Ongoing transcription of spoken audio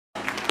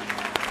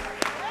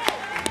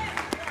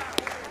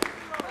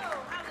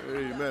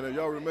Amen. And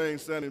y'all remain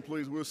standing,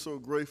 please. We're so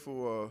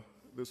grateful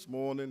this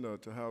morning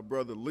to have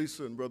Brother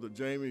Lisa and Brother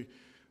Jamie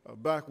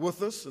back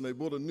with us, and they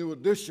brought a new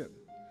addition,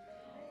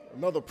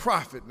 another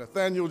prophet,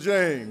 Nathaniel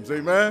James.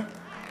 Amen.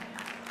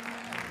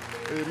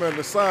 Amen.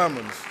 The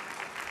Simons.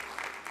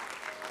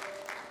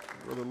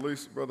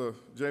 Brother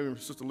Jamie and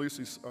Sister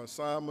Lisa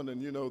Simon,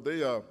 and you know,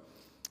 they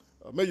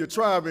may your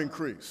tribe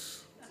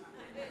increase.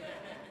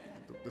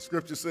 The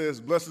scripture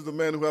says, blessed is the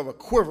man who have a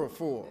quiver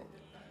full.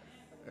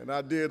 And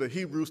I did a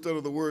Hebrew study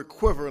of the word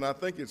quiver, and I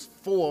think it's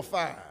 4 or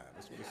 5.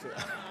 That's what it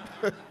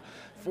said.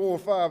 4 or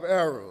 5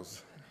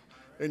 arrows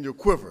in your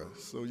quiver.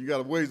 So you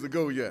got a ways to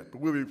go yet, but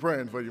we'll be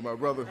praying for you, my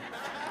brother.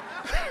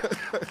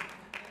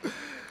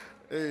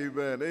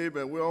 Amen,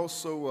 amen. We're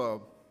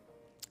also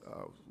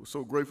we're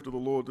so grateful to the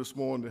Lord this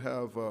morning to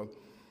have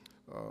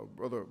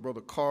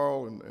Brother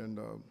Carl and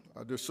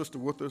our dear sister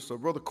with us.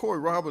 Brother Corey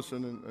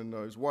Robinson and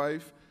his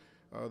wife,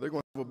 they're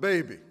going to have a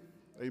baby.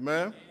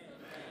 Amen.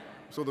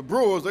 So the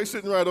Brewers, they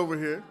sitting right over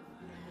here.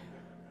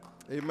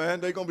 Amen.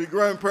 They're going to be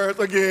grandparents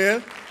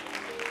again.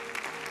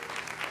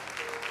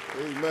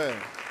 Amen.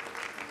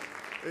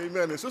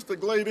 Amen. And Sister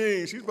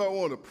Gladine, she's about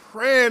one of the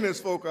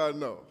prayingest folk I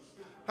know.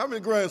 How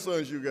many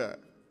grandsons you got?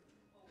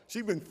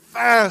 She's been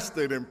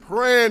fasting and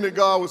praying that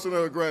God would send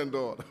her a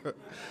granddaughter.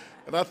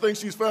 And I think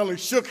she's finally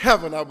shook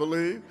heaven, I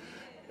believe.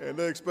 And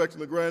they're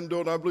expecting a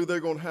granddaughter. I believe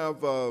they're going to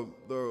have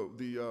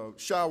the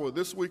shower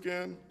this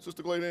weekend,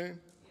 Sister Gladine.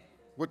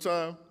 What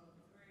time?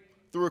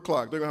 3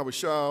 o'clock. They're going to have a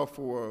shower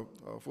for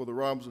the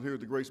Robinson here at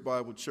the Grace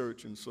Bible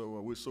Church, and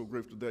so we're so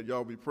grateful for that.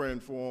 Y'all be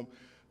praying for them.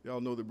 Y'all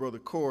know that Brother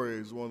Corey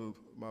is one of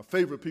my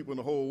favorite people in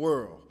the whole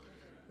world,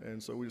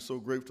 and so we're so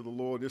grateful to the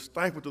Lord. Just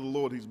thankful to the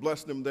Lord. He's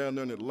blessed them down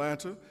there in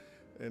Atlanta,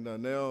 and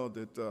now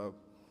that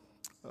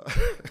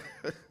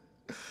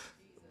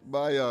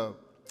my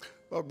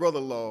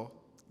brother-in-law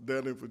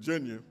down in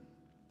Virginia,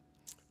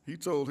 he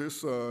told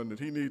his son that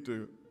he needed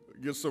to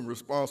get some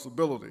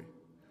responsibility.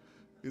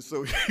 And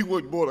so he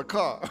wouldn't bought a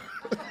car.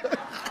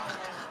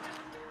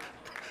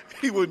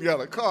 He wouldn't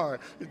got a car.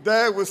 His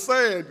dad was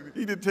saying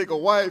he didn't take a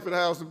wife and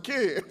have some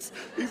kids.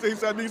 He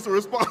said, I need some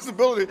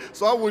responsibility,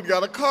 so I wouldn't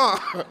got a car.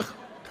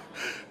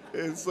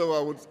 And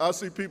so I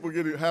see people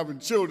having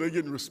children, they're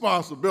getting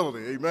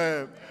responsibility,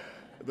 amen.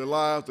 Their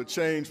lives are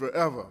changed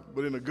forever,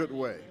 but in a good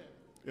way,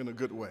 in a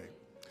good way.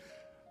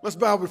 Let's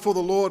bow before the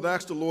Lord and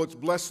ask the Lord's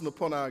blessing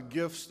upon our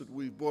gifts that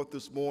we brought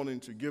this morning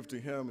to give to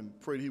him, and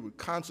pray that he would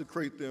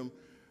consecrate them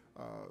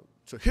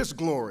to his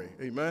glory,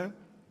 amen?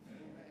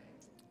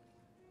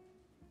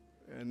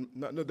 And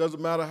it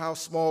doesn't matter how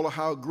small or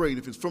how great.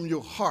 If it's from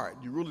your heart,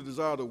 you really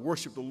desire to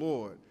worship the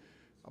Lord,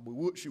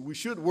 we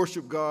should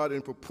worship God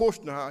in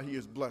proportion to how he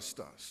has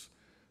blessed us.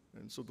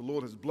 And so the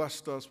Lord has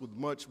blessed us with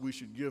much, we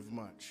should give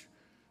much.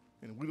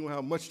 And if we don't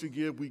have much to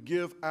give, we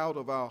give out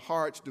of our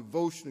heart's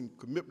devotion and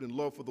commitment and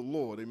love for the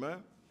Lord,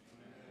 amen?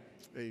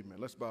 Amen.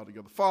 Let's bow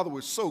together. Father,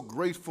 we're so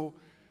grateful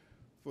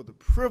for the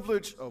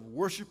privilege of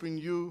worshiping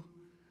you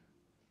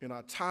in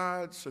our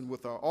tithes and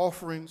with our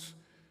offerings.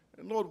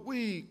 And Lord,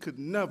 we could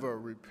never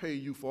repay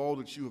you for all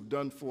that you have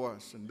done for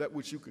us and that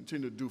which you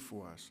continue to do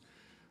for us.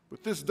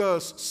 But this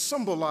does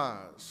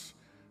symbolize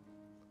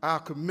our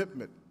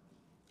commitment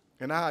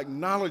and our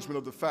acknowledgement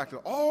of the fact that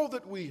all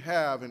that we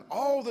have and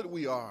all that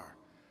we are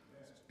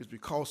is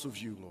because of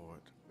you,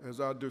 Lord. As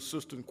our dear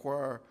sister in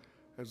choir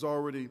has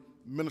already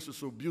ministered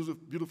so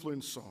beautifully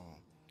in song,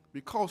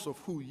 because of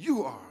who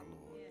you are,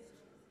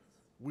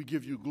 we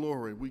give you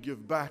glory. We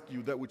give back to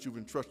you that which you've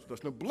entrusted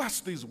us. Now bless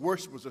these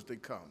worshipers as they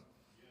come.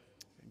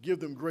 And give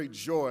them great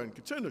joy and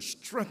continue to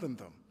strengthen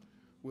them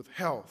with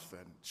health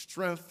and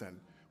strength and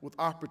with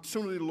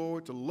opportunity,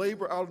 Lord, to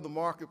labor out in the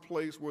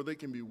marketplace where they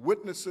can be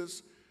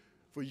witnesses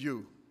for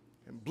you.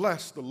 And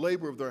bless the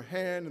labor of their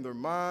hand and their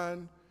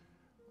mind,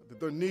 that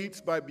their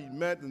needs might be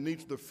met, the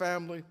needs of their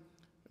family, and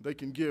they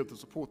can give to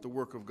support the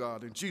work of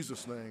God. In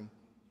Jesus' name,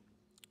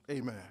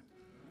 amen.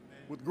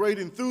 With great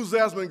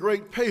enthusiasm and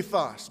great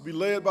pathos, be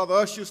led by the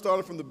ushers,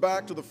 starting from the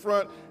back to the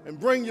front, and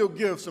bring your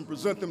gifts and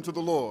present them to the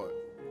Lord.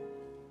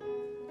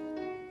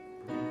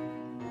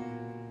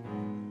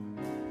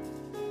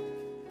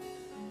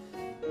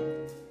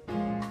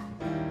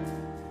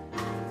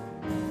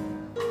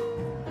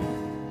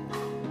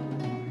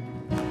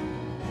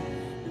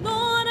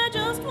 Lord, I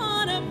just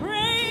want to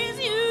praise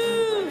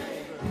you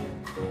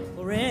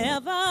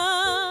forever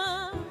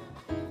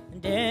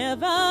and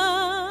ever.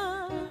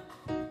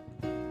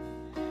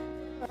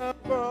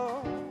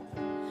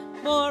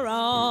 For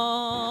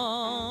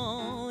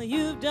all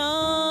you've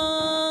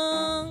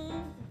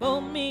done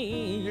for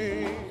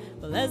me,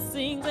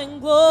 blessings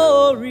and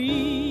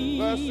glory,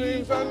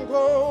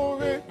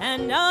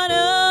 and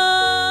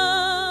honor,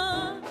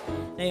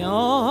 they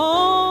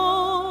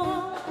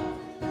all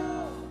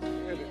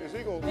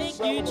thank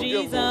you,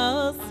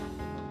 Jesus,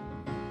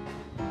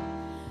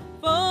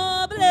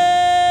 for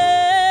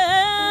blessing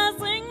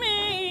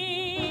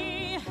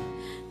me.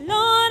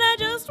 Lord, I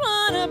just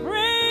want to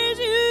praise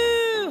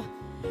you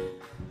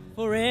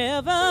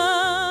forever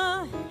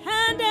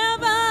and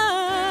ever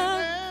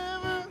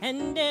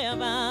and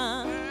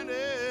ever.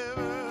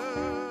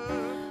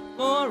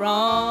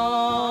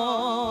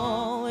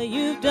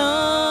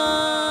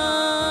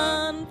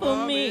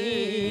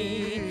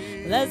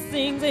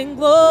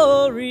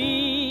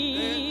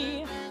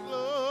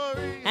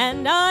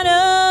 and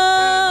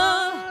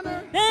honor.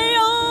 They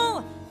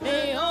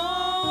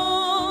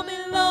all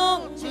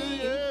belong to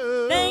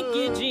you. Thank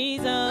you,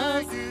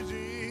 Jesus.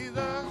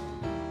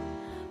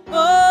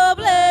 For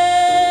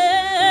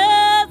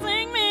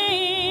blessing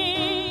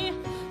me.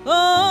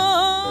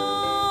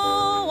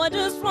 Oh, I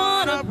just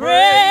want to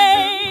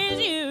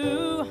praise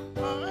you.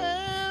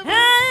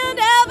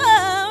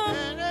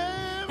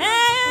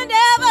 And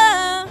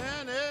ever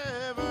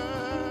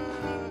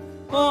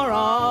for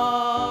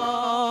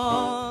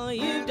all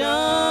you've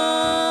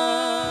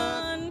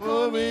done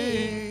for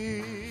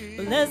me.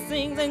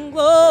 Blessings and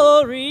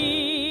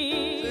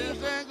glory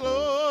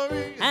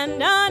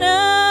and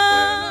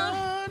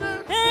honor.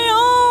 They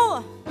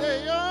all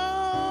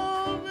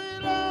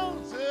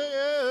belong to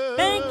you.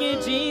 Thank you,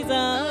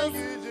 Jesus.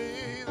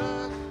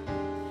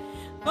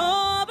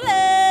 For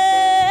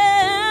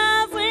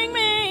blessing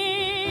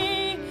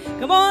me.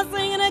 Come on,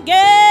 sing it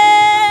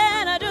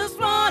again. I just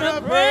want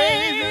to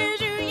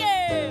praise you,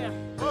 yeah.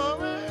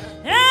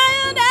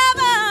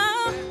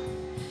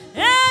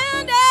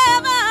 And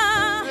ever.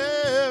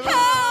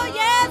 Oh,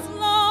 yes,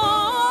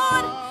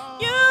 Lord.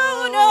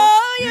 You know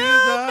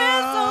you've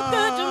been so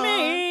good to me.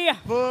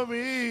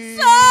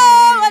 So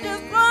I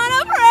just want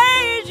to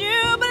praise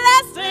you.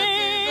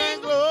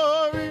 Blessings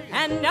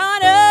and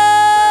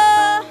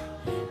honor.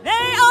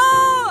 They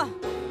all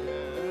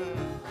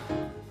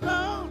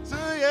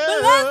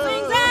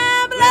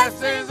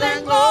blessings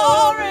and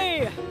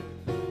glory.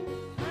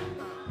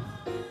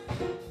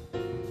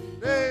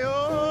 They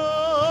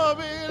all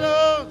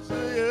belong to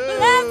you.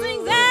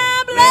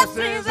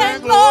 Blessings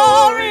and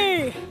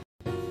glory.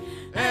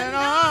 And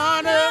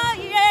honor.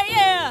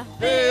 Yeah.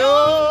 They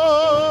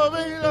all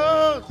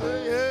belong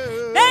to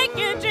you. Thank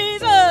you,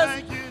 Jesus.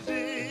 Thank you,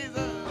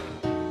 Jesus.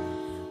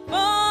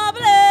 For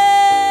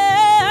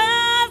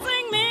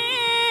blessing me.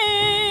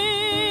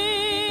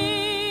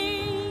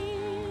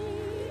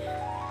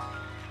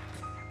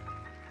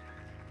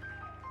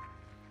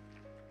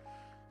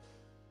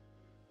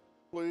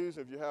 Please,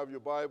 if you have your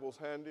Bibles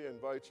handy,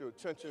 invite your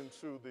attention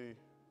to the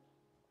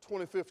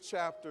 25th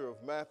chapter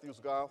of Matthew's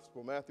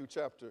Gospel, Matthew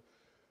chapter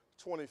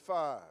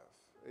 25.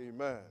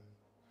 Amen.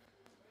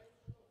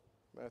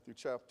 Matthew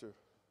chapter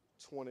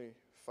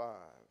 25.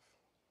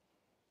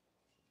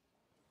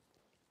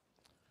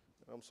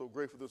 I'm so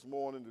grateful this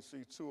morning to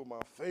see two of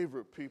my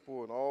favorite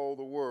people in all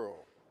the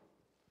world,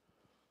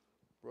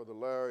 Brother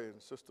Larry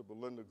and Sister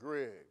Belinda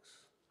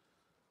Griggs.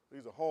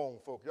 These are home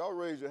folk. Y'all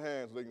raise your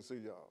hands so they can see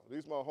y'all.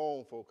 These are my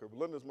home folk.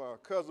 Belinda's my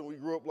cousin. We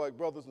grew up like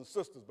brothers and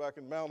sisters back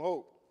in Mount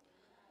Hope.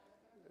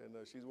 And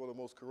she's one of the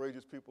most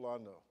courageous people I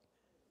know.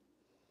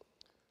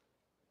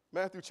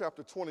 Matthew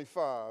chapter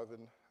 25,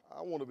 and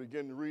I want to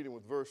begin reading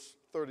with verse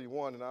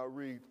 31, and I'll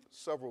read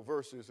several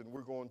verses, and we're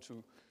going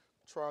to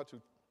try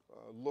to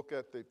look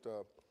at the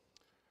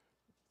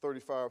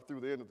 35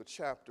 through the end of the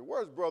chapter.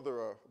 Where's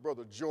Brother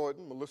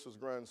Jordan, Melissa's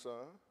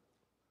grandson?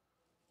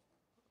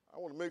 I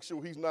want to make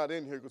sure he's not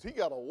in here because he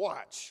got a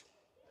watch.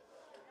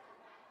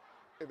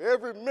 And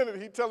every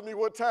minute he tells me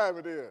what time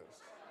it is.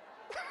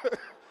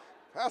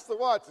 That's the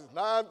watch. It's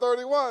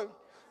 9:31.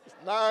 It's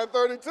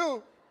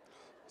 9:32.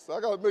 So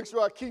I got to make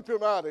sure I keep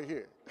him out of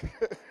here.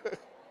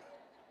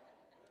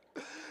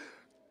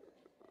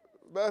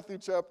 Matthew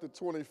chapter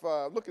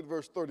 25. Look at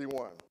verse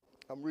 31.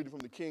 I'm reading from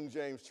the King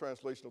James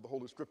translation of the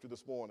Holy Scripture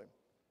this morning.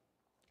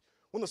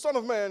 When the Son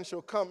of Man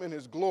shall come in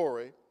his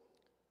glory,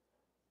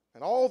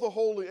 and all the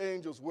holy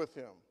angels with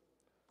him,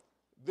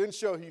 then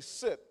shall he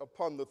sit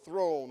upon the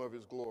throne of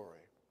his glory.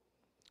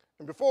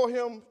 And before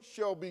him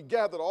shall be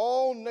gathered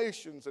all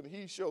nations, and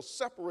he shall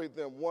separate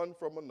them one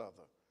from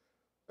another,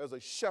 as a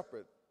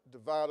shepherd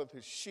divideth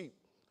his sheep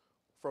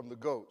from the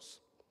goats.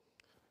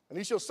 And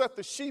he shall set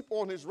the sheep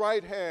on his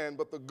right hand,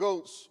 but the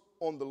goats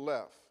on the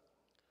left.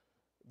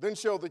 Then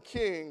shall the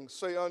king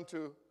say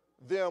unto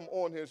them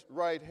on his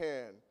right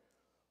hand,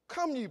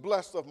 Come, ye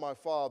blessed of my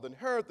Father,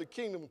 inherit the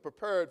kingdom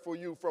prepared for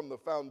you from the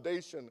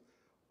foundation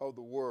of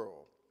the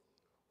world.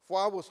 For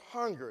I was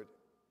hungered,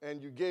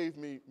 and you gave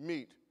me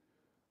meat.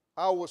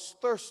 I was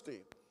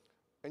thirsty,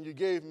 and you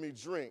gave me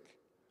drink.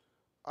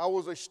 I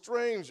was a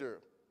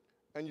stranger,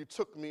 and you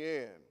took me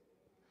in.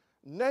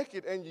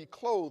 Naked, and ye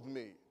clothed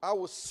me. I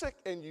was sick,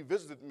 and ye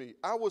visited me.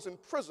 I was in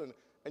prison,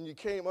 and ye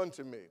came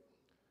unto me.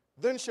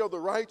 Then shall the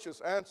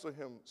righteous answer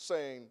him,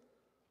 saying,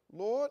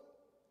 Lord,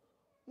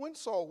 when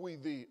saw we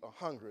thee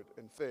hungered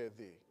and fed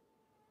thee,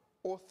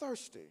 or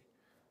thirsty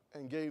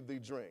and gave thee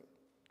drink?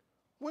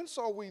 When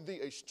saw we thee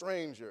a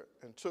stranger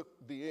and took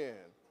thee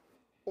in,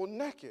 or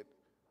naked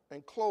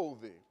and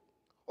clothed thee?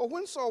 Or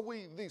when saw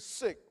we thee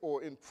sick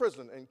or in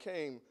prison and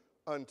came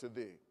unto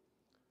thee?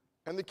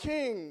 And the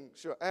king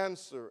shall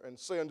answer and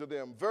say unto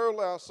them,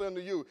 Verily I say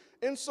unto you,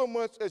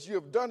 insomuch as you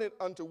have done it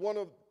unto one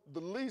of the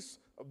least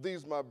of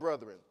these my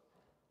brethren,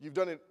 you've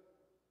done it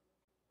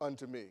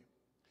unto me.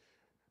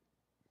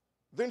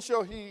 Then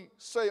shall he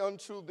say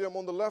unto them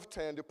on the left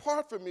hand,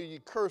 Depart from me, ye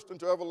cursed,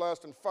 into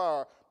everlasting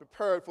fire,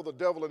 prepared for the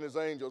devil and his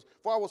angels.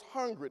 For I was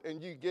hungry,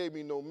 and ye gave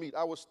me no meat.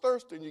 I was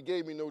thirsty, and ye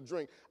gave me no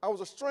drink. I was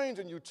a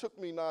stranger, and you took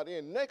me not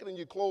in. Naked, and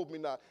you clothed me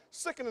not.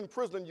 Sick and in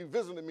prison, and you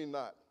visited me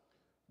not.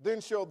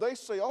 Then shall they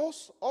say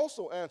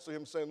also answer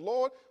him, saying,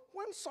 Lord,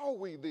 when saw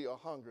we thee a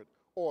hungered,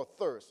 or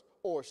athirst,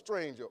 or a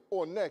stranger,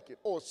 or naked,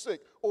 or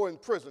sick, or in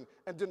prison,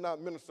 and did not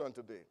minister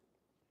unto thee?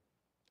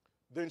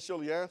 Then shall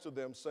he answer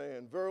them,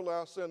 saying, Verily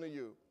I say unto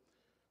you,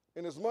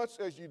 inasmuch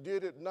as you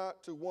did it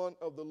not to one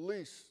of the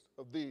least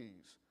of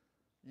these,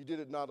 you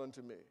did it not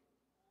unto me.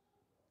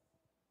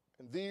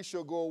 And these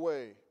shall go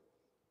away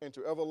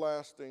into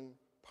everlasting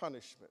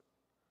punishment,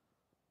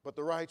 but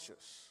the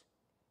righteous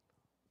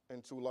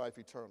into life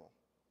eternal.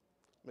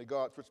 May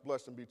God's rich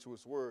blessing be to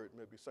his word.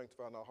 May it be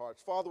sanctified in our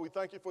hearts. Father, we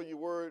thank you for your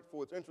word,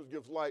 for its interest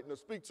gives light, and to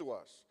speak to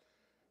us.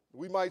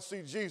 We might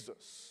see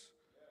Jesus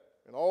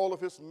in all of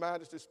his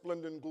majesty,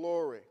 splendor, and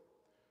glory,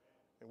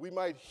 and we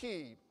might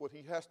heed what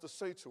he has to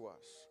say to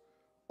us.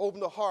 Open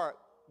the heart,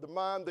 the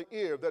mind, the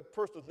ear of that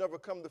person who's never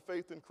come to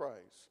faith in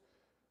Christ.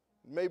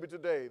 Maybe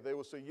today they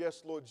will say,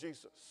 Yes, Lord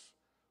Jesus,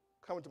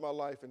 come into my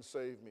life and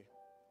save me.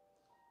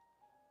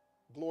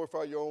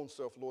 Glorify your own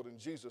self, Lord, in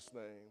Jesus'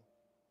 name.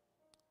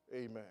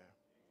 Amen.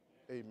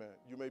 Amen.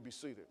 You may be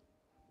seated.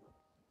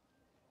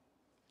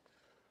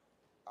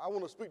 I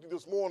want to speak to you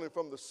this morning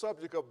from the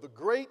subject of the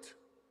great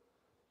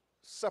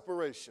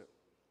separation.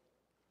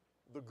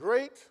 The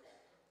great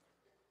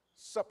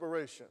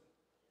separation.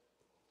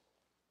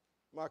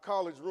 My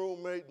college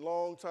roommate,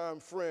 longtime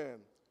friend,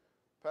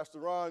 Pastor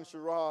Ron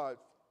Sherrod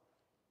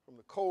from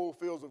the coal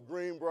fields of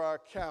Greenbrier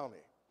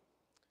County,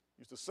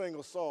 used to sing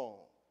a song.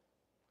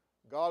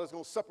 God is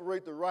going to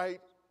separate the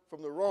right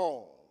from the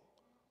wrong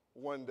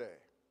one day.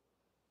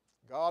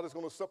 God is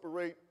going to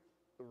separate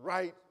the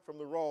right from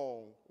the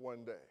wrong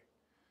one day.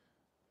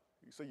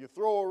 You say you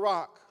throw a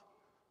rock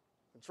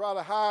and try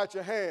to hide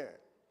your hand,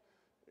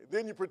 and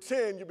then you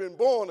pretend you've been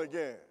born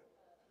again.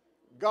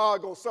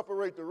 God going to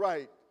separate the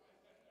right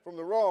from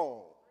the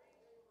wrong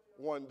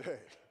one day.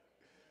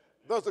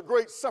 There's a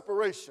great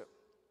separation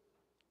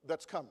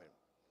that's coming.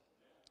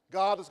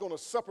 God is going to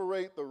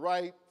separate the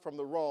right from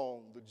the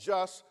wrong, the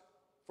just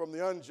from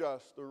the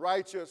unjust, the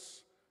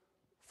righteous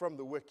from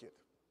the wicked.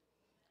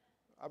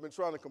 I've been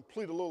trying to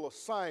complete a little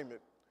assignment.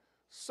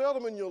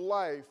 Seldom in your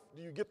life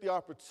do you get the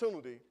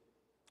opportunity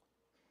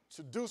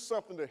to do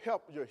something to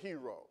help your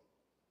hero,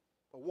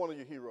 or one of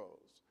your heroes.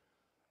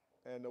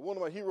 And one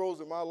of my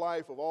heroes in my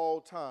life of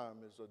all time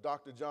is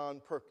Dr.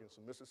 John Perkins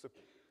from Mississippi.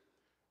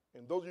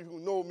 And those of you who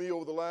know me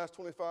over the last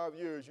 25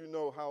 years, you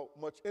know how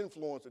much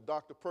influence that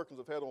Dr. Perkins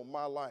have had on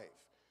my life.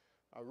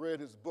 I read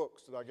his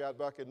books that I got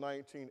back in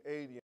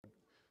 1980 and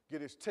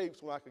get his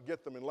tapes when I could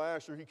get them. And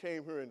last year he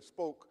came here and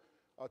spoke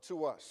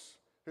to us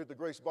here at the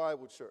Grace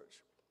Bible Church.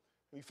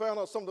 And he found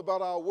out something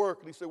about our work,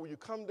 and he said, will you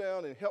come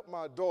down and help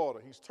my daughter?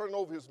 He's turning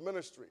over his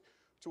ministry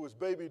to his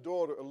baby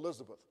daughter,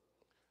 Elizabeth.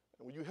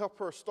 And will you help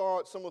her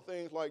start some of the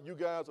things like you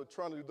guys are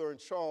trying to do there in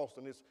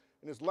Charleston?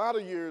 In his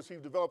latter years, he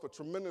developed a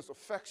tremendous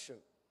affection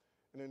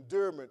and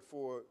endearment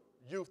for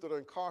youth that are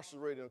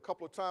incarcerated. And a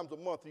couple of times a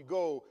month, he'd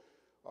go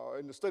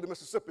in the state of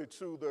Mississippi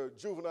to the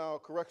juvenile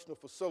correctional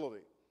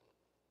facility.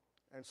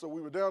 And so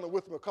we were down there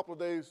with him a couple of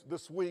days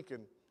this week,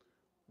 and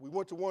we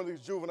went to one of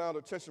these juvenile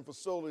detention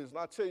facilities, and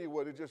I tell you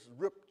what, it just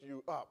ripped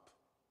you up.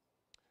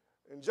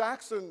 In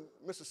Jackson,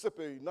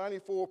 Mississippi,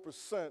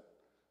 94%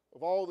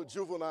 of all the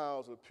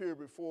juveniles that appear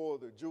before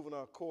the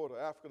juvenile court are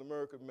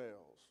African-American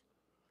males.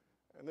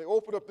 And they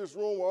opened up this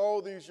room where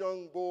all these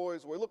young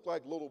boys, well, they look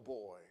like little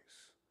boys,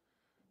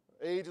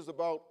 ages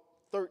about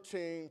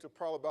 13 to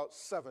probably about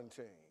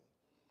 17.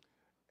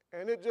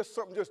 And it just,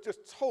 something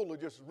just totally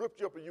just ripped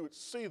you up, and you would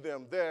see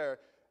them there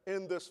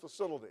in this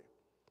facility.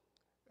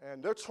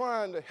 And they're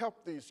trying to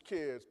help these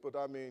kids, but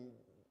I mean,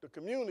 the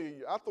community,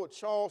 I thought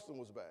Charleston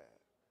was bad.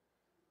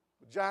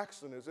 But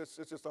Jackson, it's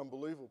just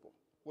unbelievable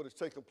what is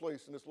taking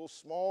place in this little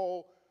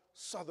small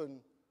southern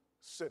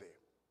city.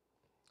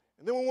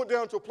 And then we went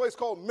down to a place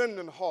called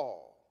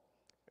Mendenhall,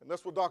 and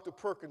that's where Dr.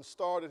 Perkins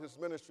started his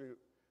ministry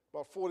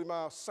about 40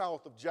 miles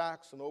south of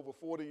Jackson over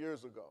 40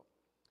 years ago.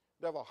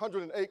 They have a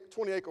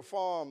 120-acre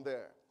farm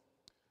there.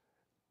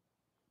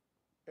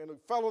 And a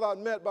fellow that I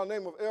met by the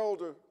name of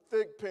Elder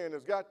Thigpen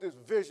has got this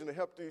vision to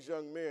help these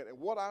young men. And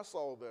what I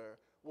saw there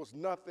was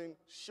nothing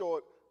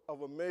short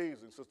of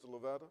amazing, Sister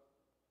Lavetta.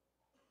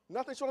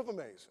 Nothing short of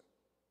amazing.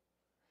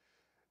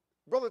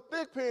 Brother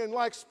Thigpen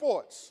likes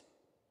sports.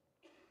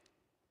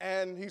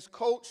 And he's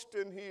coached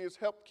and he has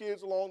helped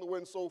kids along the way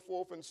and so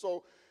forth. And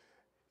so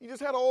he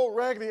just had an old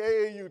raggedy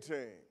AAU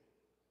team.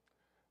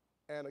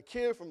 And a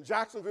kid from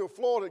Jacksonville,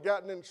 Florida, had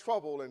gotten in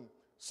trouble, and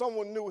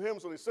someone knew him,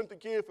 so they sent the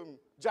kid from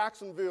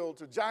Jacksonville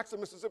to Jackson,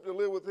 Mississippi to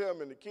live with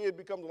him, and the kid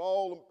becomes an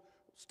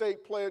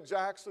all-state player at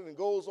Jackson and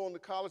goes on to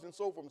college and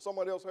so forth, and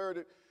somebody else heard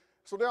it.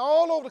 So they're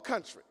all over the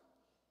country.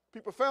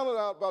 People found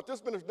out about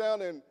this ministry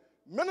down in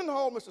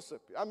Mendenhall,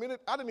 Mississippi. I mean,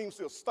 I didn't even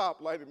see a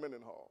stoplight in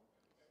Mendenhall.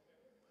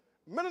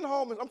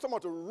 Mendenhall, I'm talking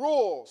about the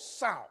rural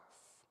South.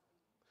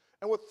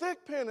 And what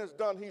Thigpen has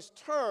done, he's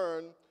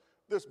turned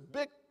this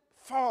big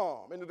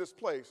farm into this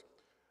place.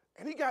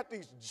 And he got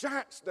these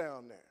giants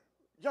down there,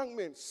 young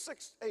men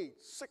 6'8",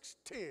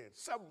 6'10",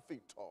 7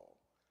 feet tall,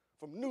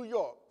 from New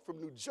York, from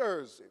New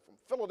Jersey, from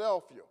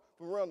Philadelphia,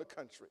 from around the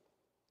country.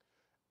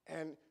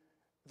 And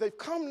they've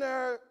come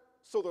there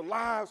so their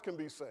lives can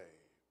be saved.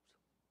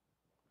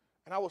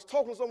 And I was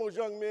talking to some of those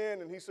young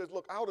men, and he says,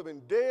 look, I would have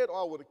been dead or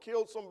I would have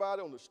killed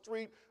somebody on the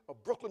street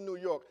of Brooklyn, New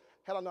York,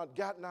 had I not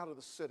gotten out of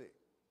the city.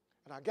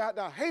 And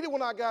I hated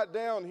when I got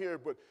down here,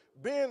 but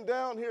being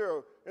down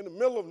here in the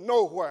middle of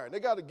nowhere, and they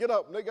got to get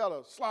up, and they got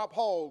to slop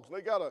hogs, and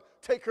they got to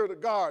take care of the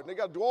garden, they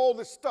got to do all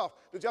this stuff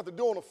that you have to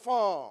do on a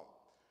farm.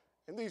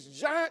 And these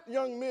giant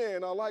young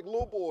men are like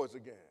little boys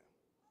again.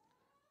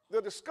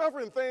 They're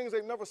discovering things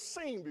they've never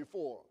seen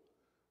before,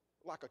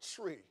 like a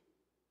tree,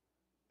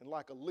 and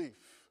like a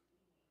leaf,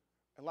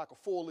 and like a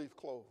four-leaf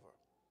clover.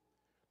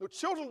 The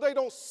children, they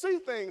don't see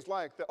things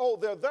like that. Oh,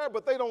 they're there,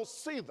 but they don't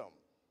see them.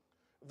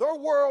 Their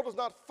world is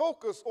not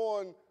focused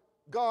on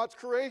God's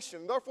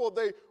creation. Therefore,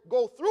 they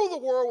go through the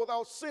world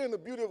without seeing the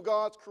beauty of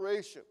God's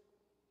creation.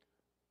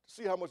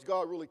 See how much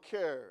God really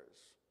cares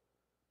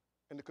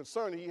and the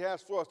concern he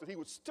has for us, that he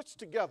would stitch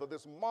together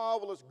this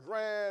marvelous,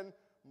 grand,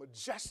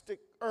 majestic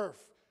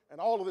earth and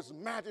all of its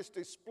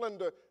majesty,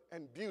 splendor,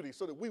 and beauty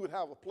so that we would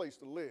have a place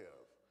to live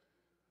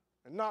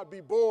and not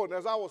be bored. And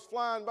as I was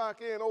flying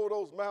back in over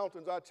those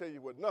mountains, I tell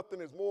you what, nothing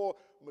is more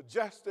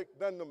majestic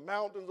than the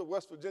mountains of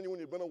West Virginia when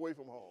you've been away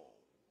from home.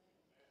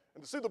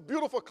 And to see the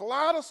beautiful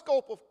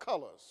kaleidoscope of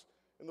colors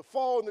in the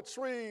fall, and the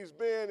trees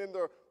being in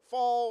their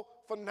fall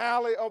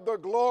finale of their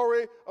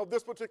glory of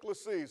this particular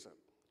season.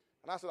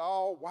 And I said,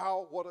 oh,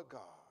 wow, what a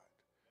God.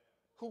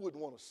 Who would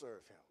want to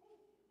serve him?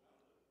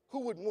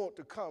 Who would want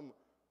to come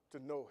to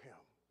know him?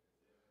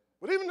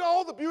 But even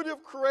all the beauty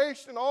of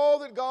creation, all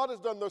that God has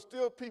done, there's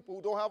still people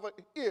who don't have an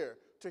ear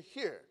to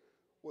hear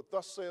what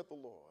thus saith the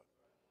Lord.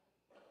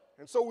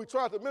 And so we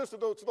tried to minister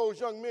to those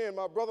young men,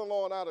 my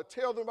brother-in-law and I, to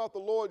tell them about the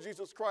Lord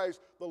Jesus Christ,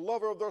 the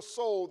lover of their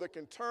soul that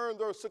can turn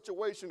their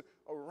situation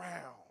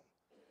around.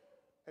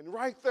 And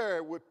right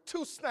there with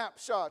 2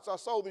 snapshots, I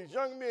saw these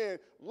young men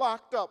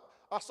locked up.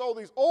 I saw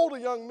these older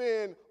young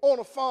men on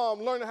a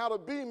farm learning how to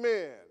be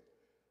men.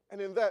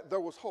 And in that, there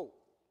was hope.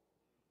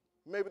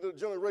 Maybe the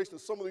generation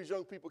of some of these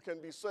young people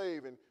can be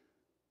saved and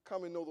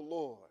come and know the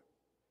Lord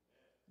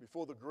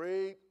before the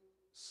great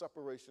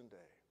separation day.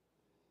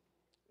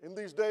 In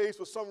these days,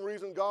 for some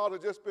reason, God has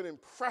just been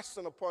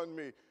impressing upon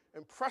me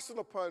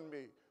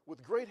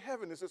with great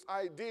heaviness, this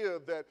idea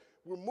that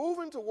we're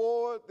moving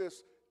toward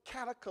this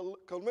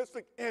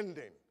cataclysmic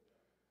ending.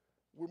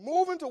 We're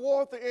moving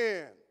toward the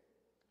end.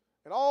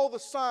 And all the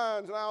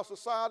signs in our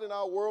society and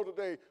our world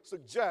today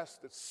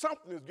suggest that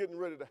something is getting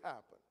ready to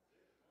happen.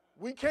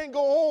 We can't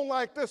go on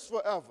like this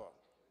forever.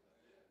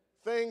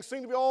 Things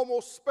seem to be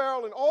almost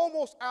spiraling,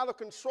 almost out of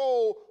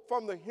control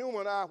from the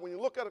human eye. When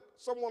you look at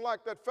someone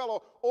like that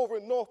fellow over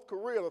in North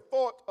Korea, the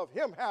thought of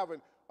him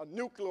having a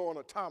nuclear or an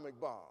atomic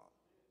bomb.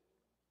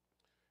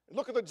 And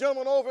look at the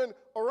gentleman over in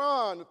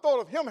Iran, the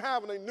thought of him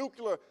having a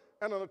nuclear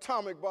and an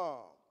atomic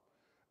bomb.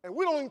 And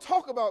we don't even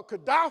talk about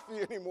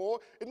Gaddafi anymore.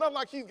 It's not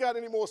like he's got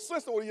any more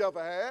sense than what he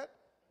ever had.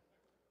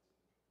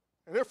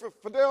 And if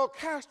Fidel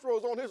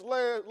Castro's on his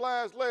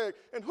last leg,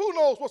 and who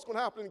knows what's going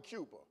to happen in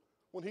Cuba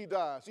when he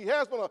dies. He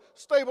has been a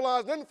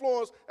stabilizing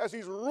influence as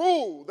he's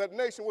ruled that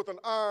nation with an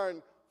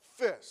iron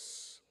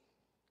fist.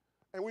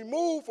 And we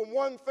move from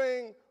one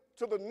thing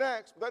to the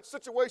next, but that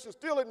situation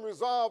still isn't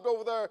resolved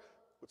over there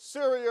with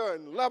Syria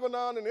and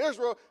Lebanon and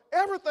Israel.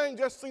 Everything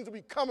just seems to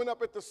be coming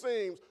up at the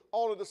seams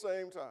all at the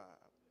same time.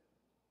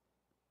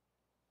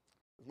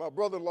 My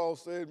brother-in-law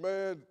said,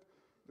 man,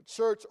 the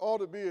church ought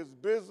to be as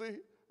busy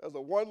as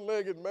a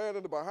one-legged man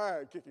in the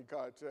behind kicking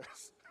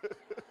contest.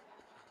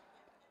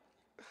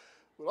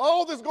 With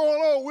all this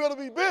going on, we're to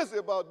be busy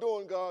about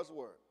doing God's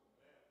work.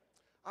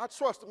 I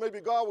trust that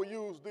maybe God will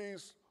use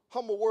these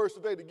humble words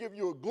today to give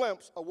you a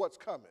glimpse of what's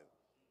coming.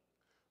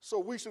 So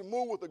we should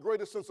move with a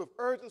greater sense of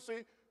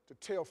urgency to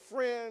tell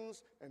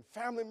friends and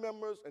family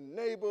members and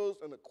neighbors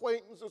and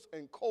acquaintances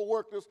and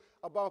co-workers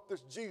about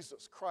this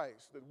Jesus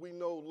Christ that we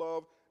know,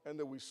 love, and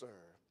that we serve.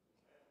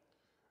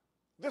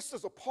 This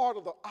is a part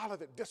of the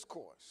Olivet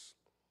Discourse.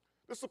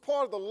 This is a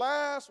part of the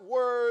last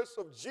words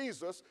of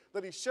Jesus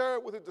that he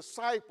shared with his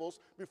disciples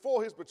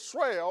before his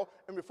betrayal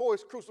and before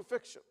his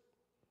crucifixion.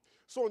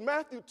 So in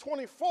Matthew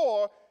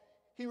 24,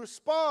 he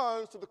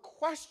responds to the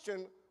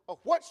question of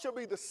what should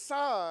be the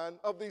sign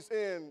of these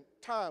end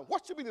times.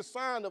 What should be the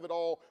sign of it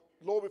all,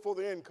 Lord, before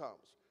the end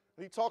comes?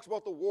 And he talks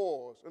about the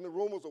wars and the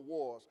rumors of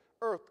wars,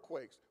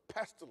 earthquakes,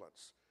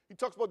 pestilence. He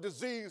talks about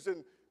disease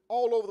and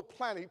all over the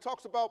planet. He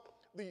talks about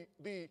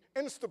the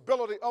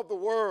instability of the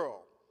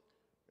world.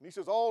 And he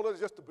says all that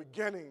is just the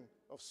beginning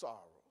of sorrows.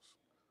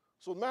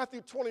 So in Matthew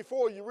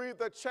 24, you read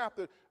that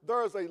chapter,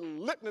 there is a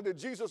litany that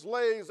Jesus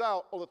lays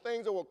out of the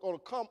things that were going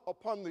to come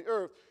upon the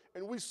earth.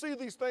 And we see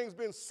these things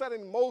being set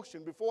in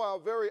motion before our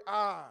very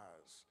eyes.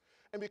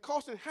 And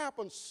because it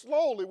happens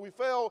slowly, we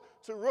fail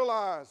to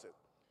realize it.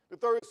 The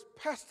third is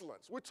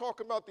pestilence. We're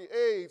talking about the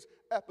AIDS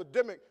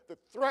epidemic that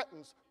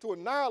threatens to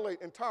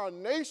annihilate entire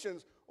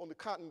nations on the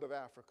continent of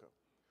Africa.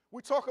 We're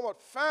talking about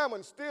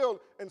famine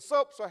still in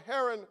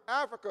sub-Saharan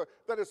Africa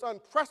that is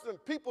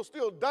unprecedented. People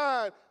still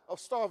dying of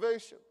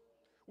starvation.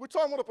 We're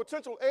talking about a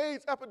potential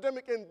AIDS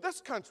epidemic in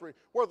this country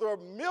where there are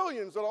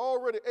millions that are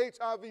already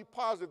HIV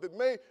positive that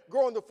may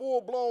grow into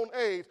full-blown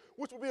AIDS,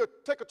 which will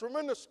take a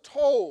tremendous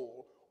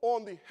toll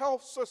on the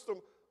health system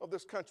of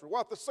this country.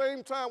 While at the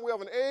same time we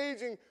have an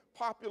aging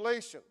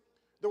population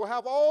that will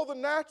have all the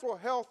natural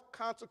health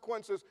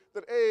consequences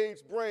that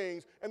AIDS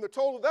brings and the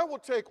toll that will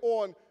take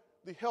on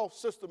the health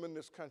system in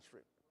this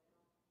country.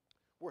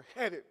 We're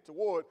headed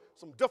toward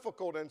some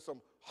difficult and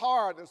some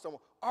hard and some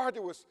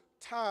arduous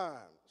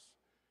times.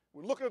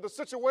 We're looking at the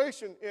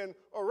situation in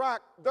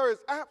Iraq. There is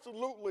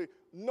absolutely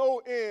no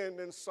end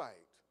in sight.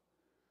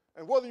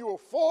 And whether you are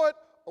for it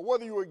or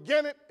whether you're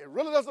against it, it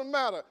really doesn't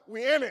matter.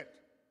 We're in it.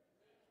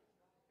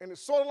 And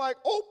it's sort of like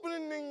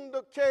opening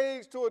the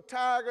cage to a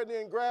tiger and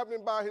then grabbing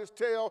him by his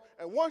tail.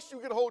 And once you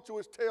get hold to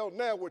his tail,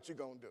 now what you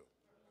going to do?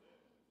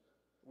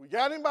 We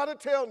got him by the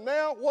tail.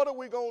 Now what are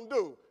we going to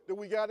do that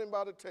we got him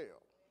by the tail?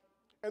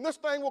 And this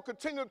thing will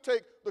continue to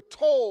take the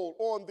toll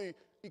on the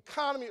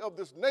economy of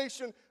this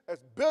nation as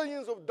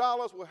billions of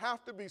dollars will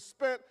have to be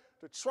spent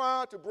to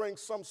try to bring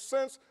some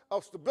sense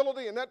of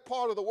stability in that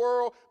part of the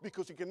world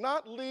because you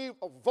cannot leave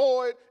a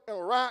void in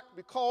Iraq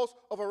because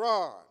of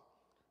Iran.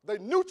 They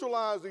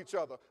neutralize each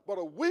other, but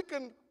a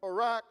weakened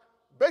Iraq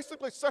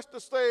basically sets the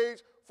stage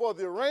for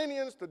the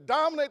Iranians to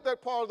dominate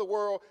that part of the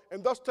world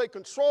and thus take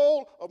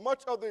control of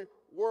much of the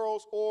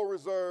world's oil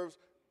reserves,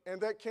 and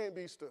that can't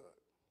be stood.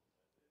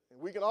 And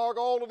we can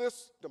argue all of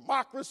this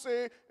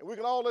democracy, and we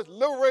can all this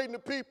liberating the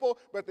people,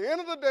 but at the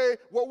end of the day,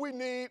 what we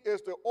need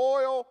is the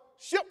oil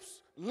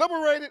ships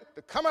liberated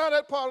to come out of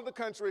that part of the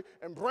country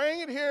and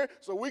bring it here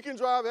so we can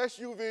drive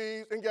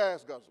SUVs and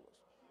gas guzzlers.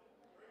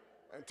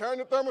 And turn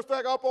the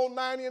thermostat up on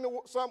 90 in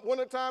the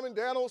wintertime and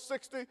down on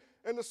 60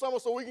 in the summer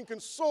so we can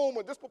consume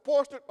a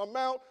disproportionate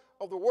amount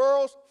of the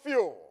world's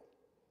fuel.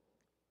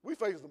 We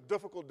face some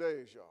difficult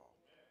days, y'all.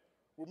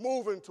 We're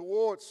moving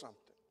towards something.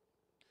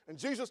 And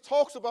Jesus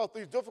talks about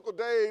these difficult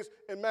days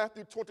in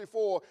Matthew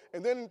 24,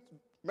 and then in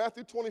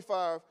Matthew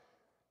 25,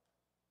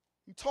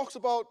 he talks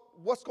about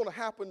what's going to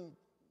happen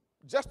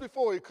just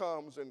before he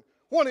comes and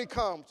when he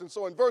comes. And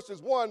so in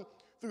verses 1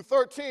 through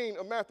 13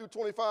 of Matthew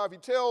 25, he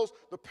tells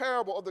the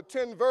parable of the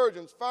 10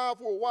 virgins, 5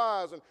 who were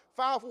wise and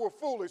 5 who were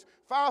foolish,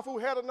 5 who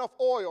had enough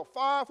oil,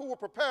 5 who were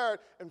prepared,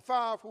 and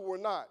 5 who were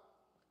not.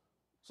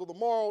 So the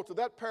moral to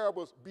that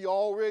parable is be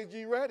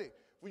already ready,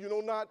 for you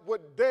know not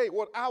what day,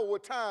 what hour,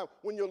 what time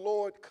when your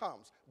Lord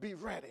comes. Be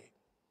ready.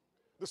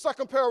 The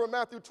second parable in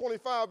Matthew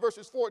 25,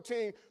 verses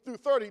 14 through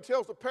 30,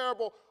 tells the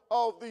parable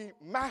of the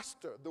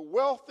master, the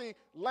wealthy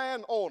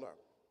landowner,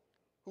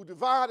 who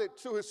divided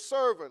to his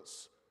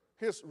servants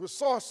his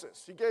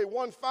resources. He gave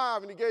 1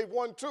 5, and he gave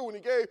 1 2, and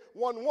he gave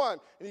 1 1.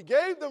 And he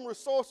gave them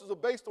resources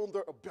based on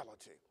their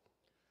ability.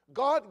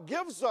 God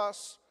gives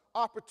us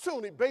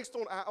opportunity based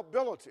on our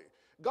ability.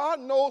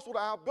 God knows what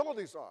our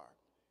abilities are.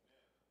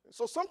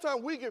 So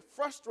sometimes we get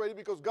frustrated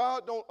because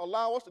God don't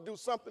allow us to do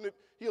something that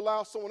he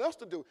allows someone else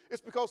to do.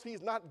 It's because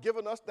he's not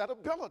given us that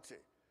ability.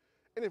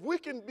 And if we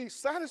can be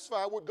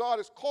satisfied with what God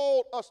has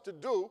called us to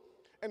do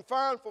and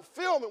find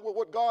fulfillment with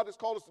what God has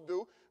called us to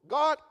do,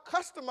 God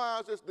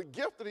customizes the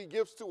gift that he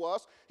gives to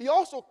us. He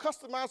also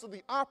customizes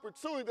the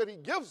opportunity that he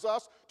gives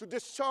us to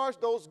discharge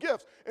those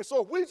gifts. And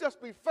so if we just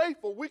be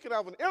faithful, we can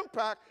have an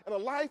impact and a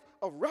life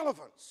of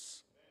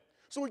relevance.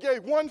 So he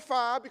gave 1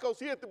 5 because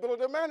he had the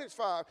ability to manage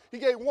 5. He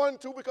gave 1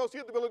 2 because he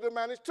had the ability to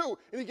manage 2.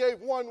 And he gave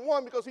 1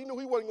 1 because he knew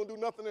he wasn't going to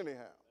do nothing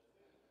anyhow.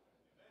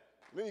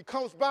 And then he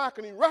comes back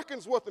and he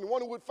reckons with him. The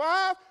one who with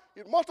 5,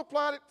 he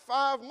multiplied it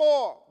 5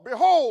 more.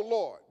 Behold,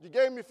 Lord, you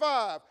gave me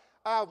 5.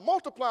 I've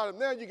multiplied it.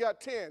 Now you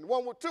got 10. The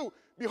one with 2.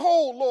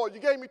 Behold, Lord,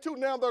 you gave me 2.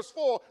 Now there's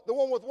 4. The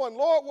one with 1.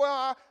 Lord,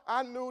 well,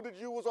 I knew that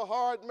you was a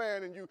hard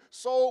man and you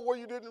sowed where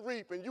you didn't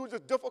reap and you were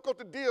just difficult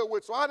to deal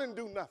with, so I didn't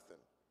do nothing.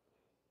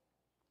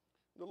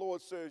 The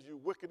Lord says, you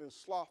wicked and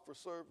slothful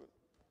servant,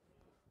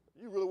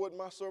 you really wasn't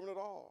my servant at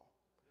all.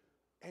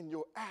 And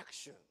your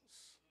actions,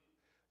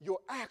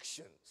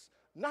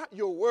 not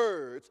your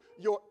words,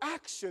 your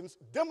actions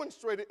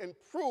demonstrated and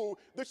proved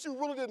that you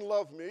really didn't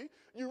love me,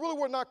 you really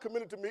were not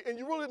committed to me, and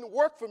you really didn't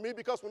work for me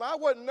because when I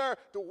wasn't there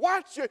to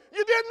watch you,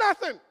 you did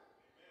nothing.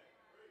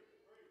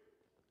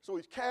 So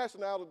he's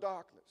casting out of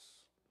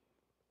darkness.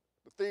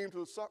 The theme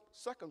to the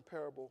second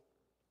parable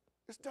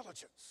is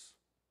diligence.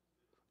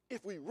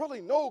 If we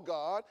really know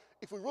God,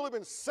 if we've really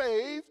been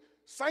saved,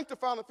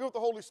 sanctified and filled with the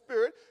Holy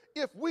Spirit,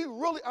 if we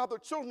really are the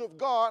children of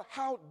God,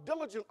 how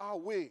diligent are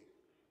we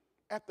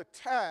at the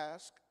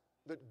task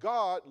that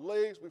God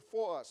lays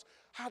before us?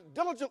 How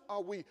diligent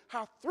are we?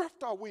 How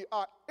thrift are we?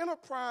 How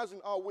enterprising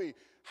are we?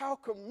 How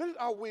committed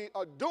are we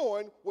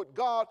doing what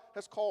God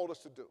has called us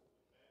to do?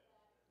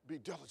 Be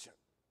diligent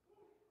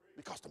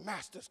because the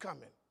master's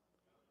coming.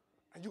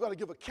 And you got to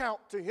give account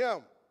to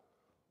him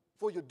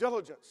for your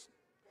diligence,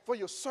 for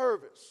your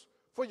service,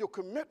 for your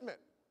commitment,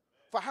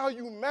 for how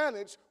you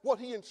manage what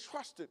he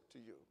entrusted to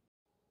you.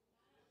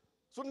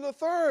 So in the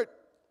third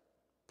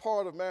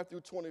part of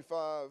Matthew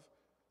 25,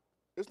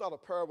 it's not a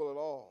parable at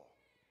all.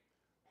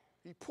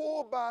 He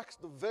pulled back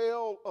the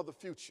veil of the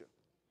future,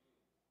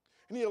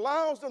 and he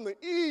allows them to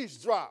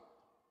eavesdrop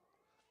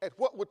at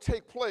what would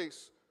take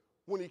place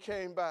when he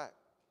came back.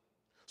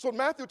 So in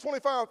Matthew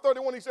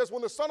 25:31, he says,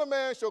 when the Son of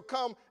Man shall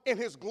come in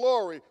his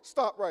glory,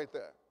 stop right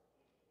there.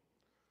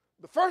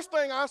 The first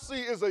thing I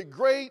see is a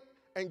great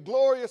and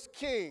glorious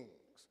King's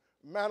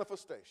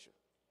manifestation.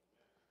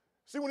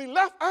 See, when he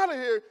left out of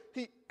here,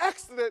 he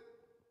exited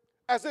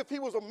as if he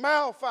was a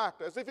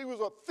malefactor, as if he was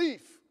a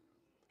thief.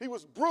 He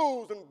was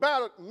bruised and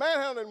battered,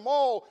 manhandled and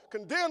mauled,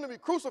 condemned to be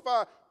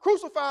crucified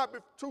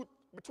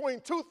between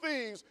two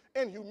thieves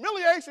in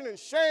humiliation and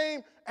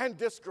shame and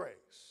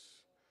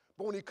disgrace.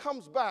 But when he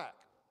comes back,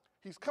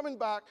 he's coming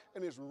back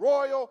in his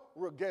royal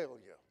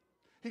regalia.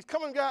 He's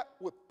coming back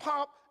with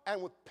pomp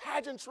and with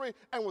pageantry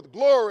and with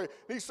glory.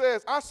 He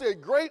says, I see a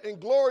great and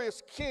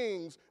glorious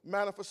King's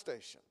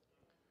manifestation.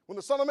 When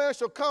the Son of Man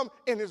shall come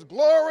in his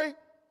glory,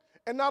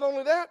 and not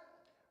only that,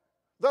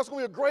 there's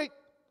going to be a great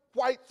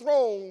white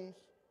throne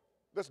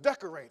that's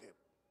decorated,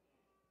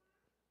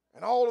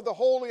 and all of the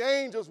holy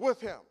angels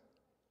with him.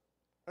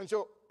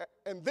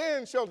 And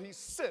then shall he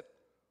sit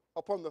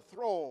upon the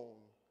throne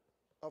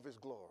of his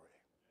glory.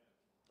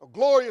 A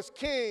glorious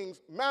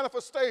King's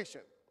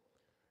manifestation.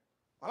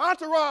 An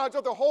entourage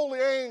of the holy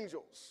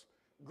angels.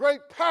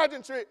 Great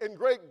pageantry and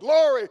great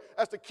glory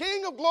as the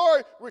King of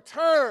glory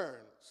returns.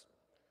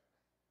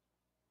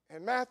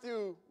 And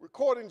Matthew,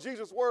 recording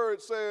Jesus'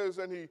 words, says,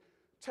 and he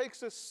takes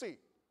his seat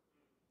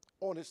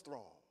on his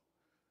throne.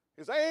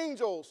 His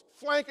angels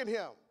flanking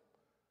him.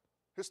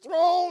 His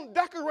throne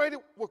decorated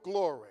with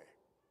glory.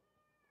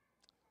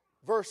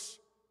 Verse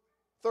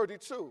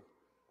 32.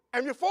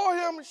 And before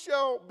him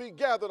shall be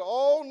gathered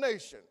all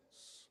nations.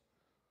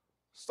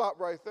 Stop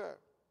right there.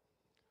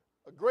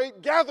 A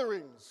great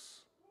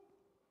gatherings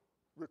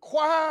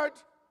required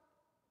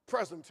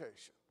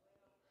presentation.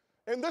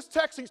 In this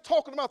text, he's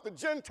talking about the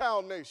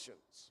Gentile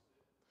nations.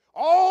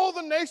 All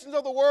the nations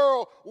of the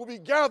world will be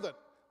gathered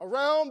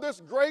around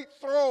this great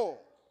throne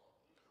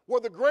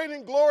where the great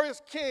and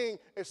glorious King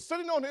is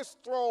sitting on his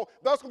throne.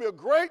 That's going to be a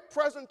great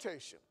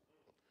presentation.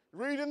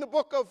 Read in the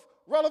book of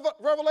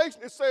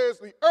Revelation, it says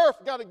the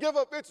earth got to give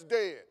up its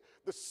dead.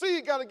 The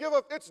sea got to give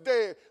up its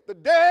dead. The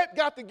dead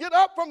got to get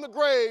up from the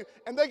grave,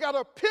 and they got to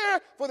appear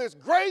for this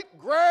great,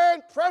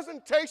 grand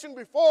presentation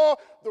before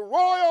the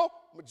royal,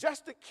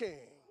 majestic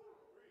King.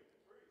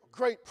 A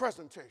great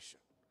presentation.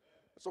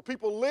 So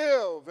people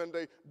live, and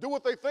they do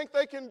what they think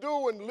they can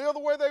do and live the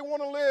way they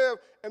want to live,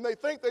 and they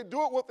think they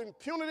do it with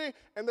impunity,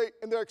 and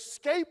they're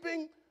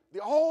escaping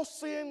the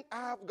all-seeing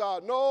eye of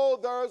God. No,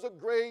 there's a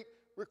great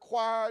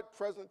required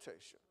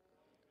presentation.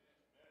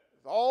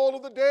 All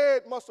of the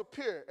dead must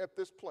appear at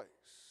this place.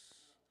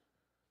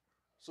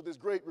 So this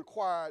great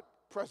required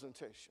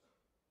presentation.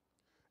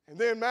 And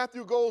then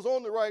Matthew goes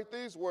on to write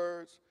these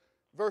words,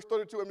 verse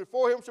 32, and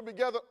before him shall be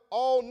gathered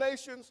all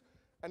nations,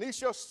 and he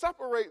shall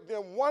separate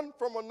them one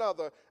from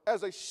another,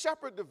 as a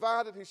shepherd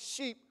divided his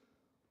sheep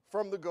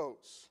from the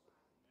goats.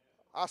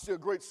 I see a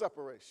great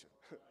separation.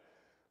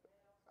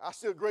 I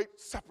see a great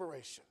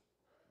separation.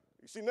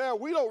 You see, now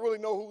we don't really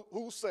know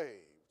who's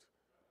saved.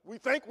 We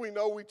think we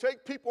know. We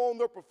take people on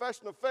their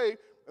profession of faith,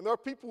 and there are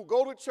people who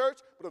go to church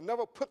but have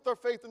never put their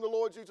faith in the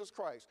Lord Jesus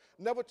Christ,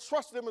 never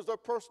trusted him as their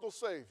personal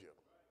Savior.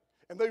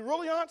 And they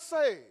really aren't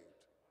saved.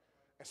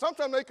 And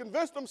sometimes they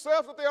convince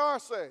themselves that they are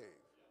saved.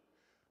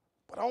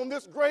 But on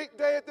this great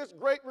day, at this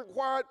great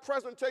required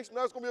presentation,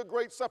 there's going to be a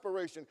great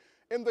separation.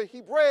 In the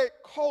Hebraic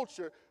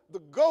culture, the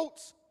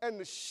goats and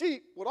the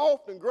sheep would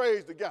often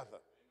graze together.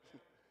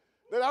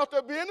 They'd out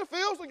there be in the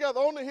fields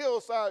together, on the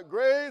hillside,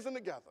 grazing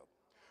together.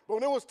 But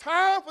when it was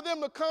time for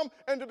them to come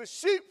into the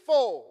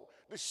sheepfold,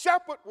 the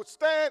shepherd would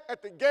stand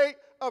at the gate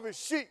of his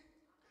sheep.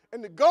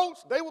 And the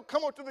goats, they would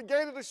come up to the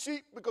gate of the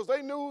sheep because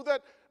they knew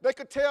that they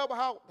could tell by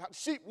how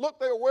sheep looked,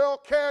 they were well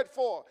cared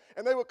for.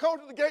 And they would come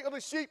to the gate of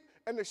the sheep,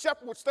 and the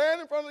shepherd would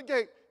stand in front of the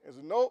gate and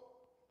say, nope,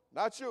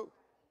 not you.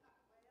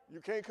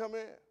 You can't come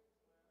in.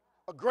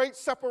 A great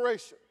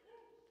separation.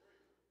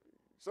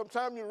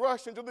 Sometimes you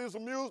rush into these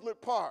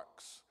amusement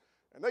parks,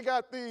 and they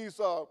got these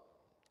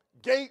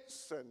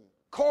gates and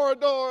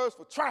corridors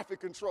for traffic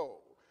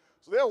control.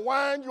 So they'll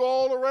wind you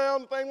all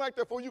around and things like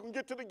that before you can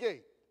get to the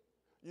gate.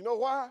 You know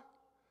why?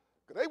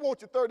 Because they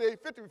want you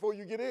 3850 before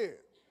you get in.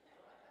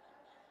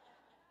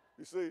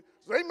 You see?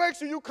 So they make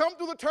sure you come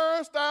through the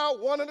turnstile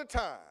one at a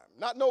time.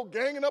 Not no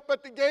ganging up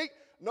at the gate.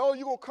 No,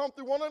 you're going to come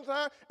through one at a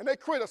time. And they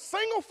create a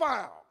single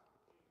file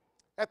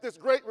at this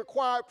great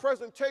required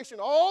presentation.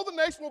 All the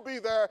nation will be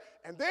there.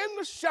 And then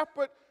the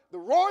shepherd, the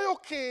royal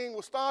king,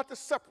 will start to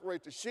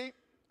separate the sheep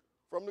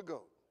from the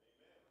goat.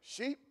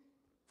 Sheep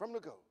from the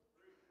goat.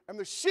 And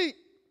the sheep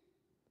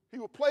he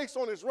will place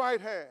on his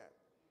right hand,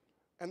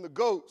 and the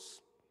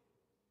goats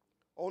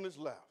on his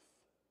left.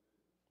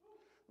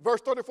 Verse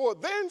 34,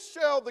 then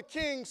shall the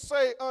king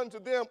say unto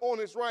them on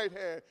his right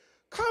hand,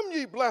 Come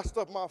ye blessed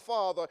of my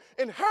Father,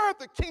 inherit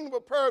the kingdom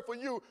prepared for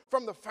you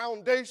from the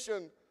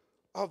foundation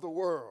of the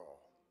world.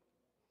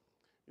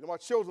 You know, my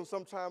children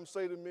sometimes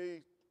say to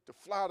me, to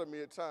flatter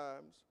me at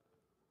times,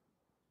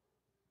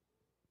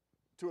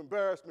 to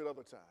embarrass me at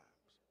other times.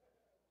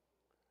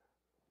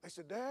 They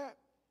said, Dad,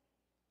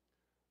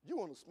 you're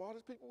one of the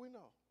smartest people we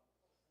know.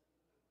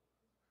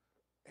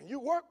 And you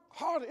work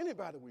harder than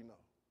anybody we know.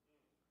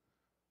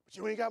 But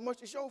you ain't got much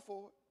to show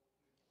for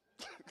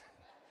it.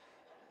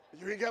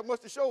 You ain't got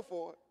much to show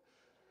for it.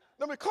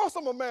 Now, because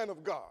I'm a man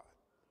of God,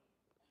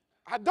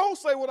 I don't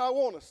say what I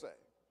want to say.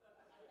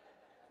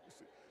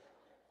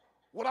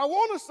 What I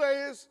want to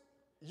say is,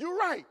 you're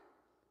right,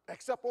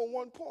 except on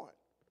one point.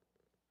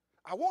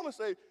 I want to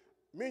say,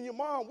 me and your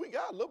mom, we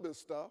got a little bit of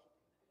stuff.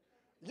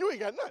 You ain't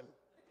got nothing.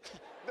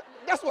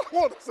 That's what I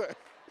want to say.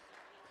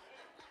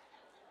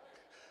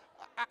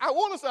 I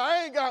want to say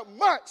I ain't got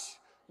much,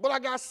 but I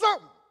got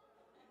something.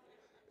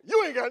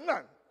 You ain't got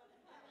nothing.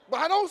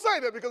 But I don't say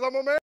that because I'm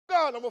a man of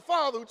God. I'm a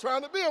father who's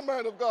trying to be a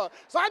man of God.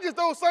 So I just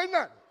don't say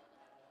nothing.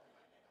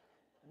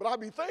 But I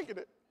be thinking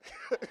it.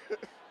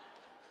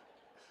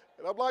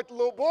 And I'm like the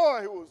little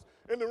boy who was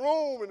in the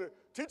room, and the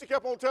teacher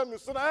kept on telling me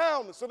to sit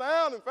down,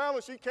 and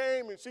finally she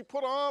came, and she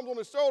put her arms on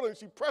his shoulder, and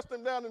she pressed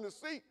him down in the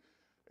seat.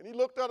 And he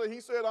looked at her,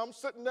 he said, I'm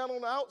sitting down on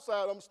the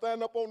outside, I'm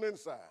standing up on the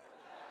inside.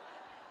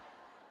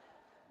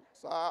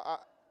 So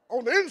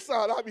on the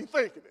inside, I be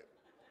thinking it.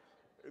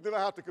 And then I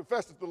have to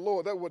confess it to the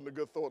Lord, that wasn't a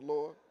good thought,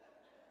 Lord.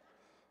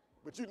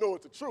 But you know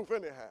it's the truth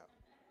anyhow.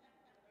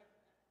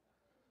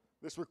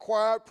 This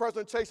required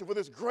presentation for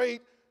this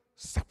great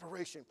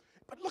separation.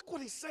 But look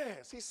what he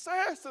says. He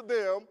says to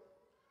them,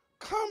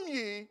 come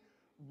ye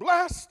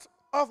blessed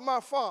of my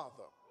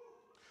Father.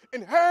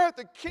 Inherit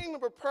the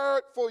kingdom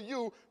prepared for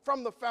you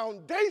from the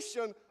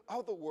foundation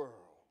of the world.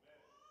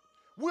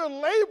 We're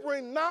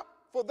laboring not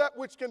for that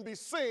which can be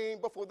seen,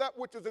 but for that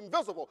which is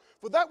invisible.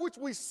 For that which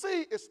we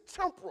see is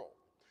temporal.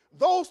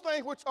 Those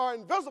things which are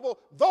invisible,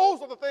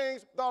 those are the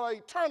things that are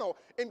eternal.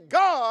 And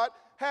God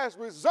has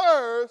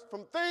reserved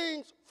from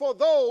things for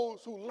those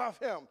who love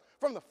him,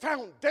 from the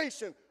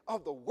foundation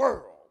of the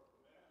world.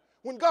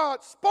 When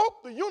God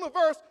spoke the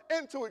universe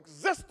into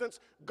existence,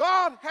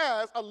 God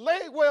has a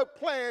layaway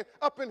plan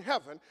up in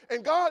heaven,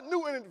 and God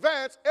knew in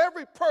advance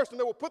every person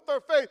that will put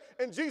their faith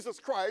in Jesus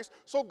Christ.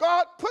 So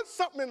God put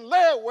something in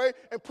layaway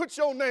and put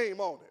your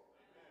name on it.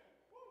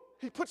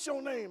 He put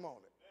your name on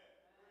it.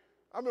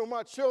 I remember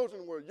my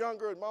children were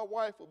younger, and my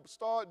wife would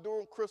start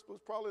doing Christmas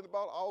probably in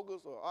about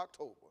August or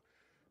October.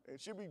 And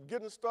she'd be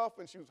getting stuff,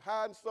 and she was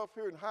hiding stuff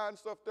here and hiding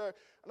stuff there.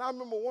 And I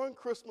remember one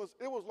Christmas,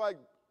 it was like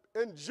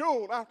in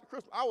June after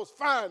Christmas, I was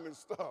finding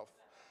stuff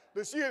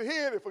that she had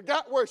hid and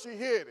forgot where she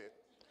hid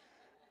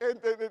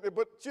it.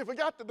 But she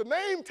forgot that the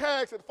name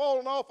tags had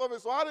fallen off of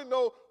it, so I didn't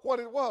know what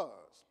it was.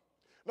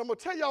 And I'm going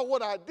to tell y'all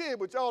what I did,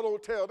 but y'all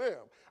don't tell them.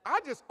 I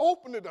just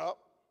opened it up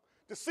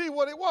to see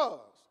what it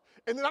was.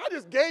 And then I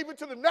just gave it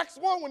to the next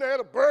one when they had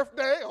a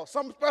birthday or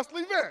some special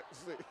event.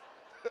 See?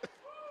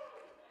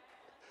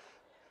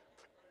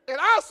 And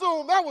I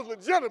assumed that was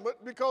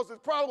legitimate because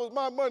it probably was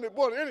my money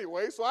bought it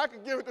anyway, so I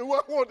could give it to who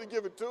I wanted to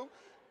give it to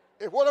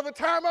at whatever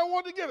time I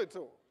wanted to give it to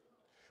them.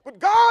 But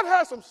God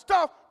has some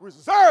stuff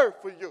reserved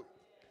for you,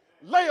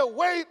 lay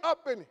away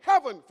up in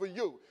heaven for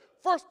you.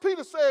 1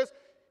 Peter says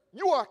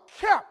you are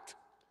kept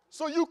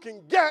so you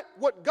can get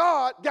what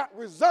God got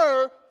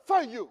reserved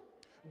for you.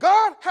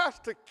 God has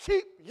to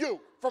keep you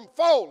from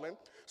falling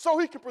so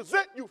he can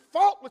present you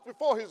faultless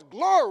before his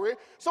glory,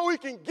 so he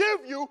can give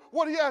you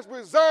what he has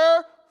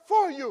reserved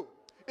for you.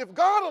 If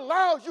God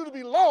allows you to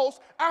be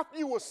lost after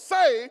you were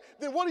saved,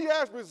 then what he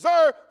has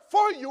reserved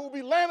for you will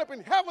be laying up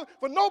in heaven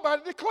for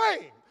nobody to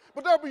claim.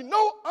 But there'll be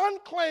no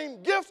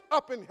unclaimed gifts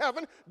up in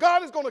heaven.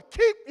 God is going to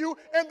keep you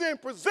and then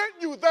present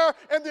you there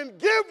and then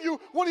give you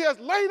what he has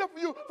laid up for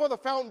you for the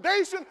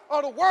foundation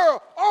of the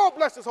world. All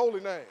bless his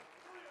holy name.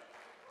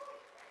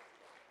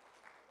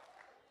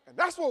 And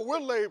that's what we're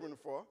laboring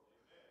for.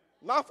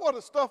 Not for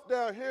the stuff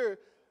down here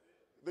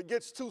that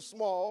gets too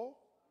small.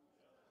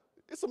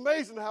 It's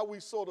amazing how we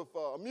sort of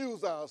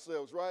amuse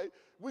ourselves, right?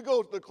 We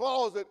go to the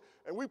closet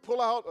and we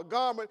pull out a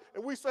garment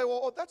and we say,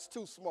 well, oh, that's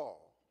too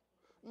small.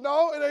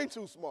 No, it ain't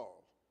too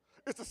small.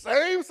 It's the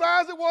same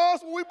size it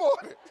was when we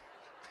bought it.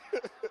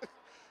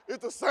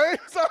 It's the same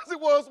size it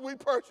was when we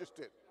purchased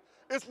it.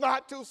 It's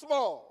not too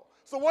small.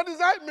 So what does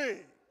that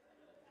mean?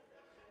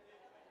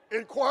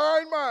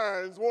 Inquiring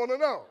minds want to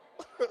know.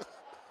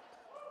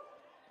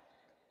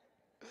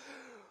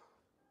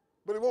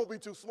 But it won't be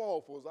too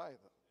small for us either.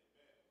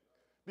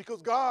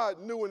 Because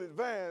God knew in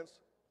advance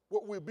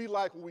what we'd be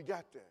like when we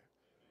got there.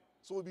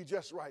 So it would be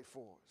just right for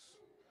us.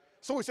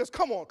 So he says,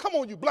 come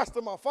on, you blessed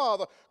of my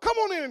Father. Come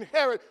on and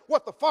inherit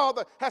what the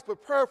Father has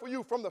prepared for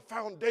you from the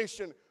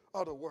foundation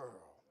of the world.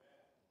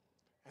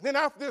 And then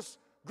after this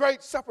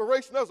great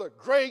separation, there's a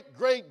great,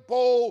 great,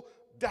 bold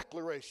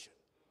declaration.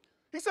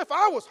 He said, if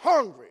I was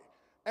hungry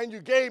and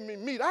you gave me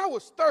meat, I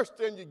was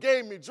thirsty and you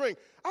gave me drink,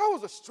 I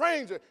was a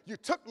stranger, you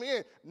took me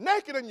in,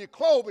 naked and you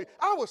clothed me,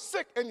 I was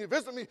sick and you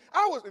visited me,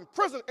 I was in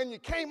prison and you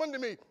came unto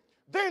me.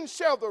 Then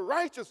shall the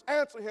righteous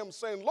answer him,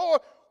 saying,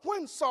 Lord,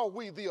 when saw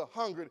we thee a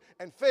hungered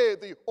and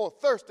fed thee, or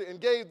thirsty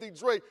and gave thee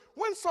drink?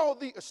 When saw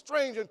thee a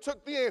stranger and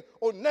took thee in,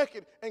 or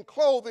naked and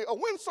clothed thee? Or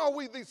when saw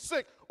we thee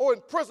sick or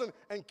in prison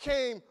and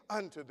came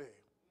unto thee?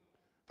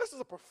 This is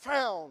a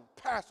profound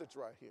passage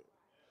right here.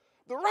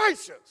 The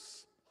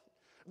righteous,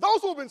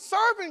 those who have been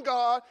serving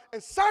God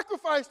and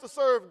sacrificed to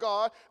serve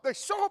God, they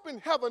show up in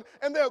heaven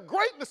and they're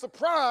greatly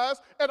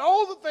surprised at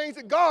all the things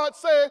that God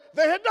said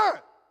they had done.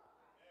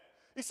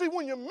 You see,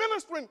 when you're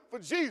ministering for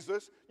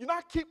Jesus, you're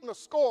not keeping a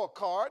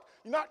scorecard.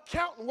 You're not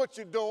counting what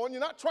you're doing. You're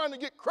not trying to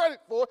get credit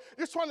for it.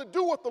 You're just trying to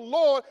do what the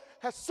Lord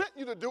has sent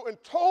you to do and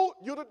told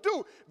you to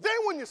do. Then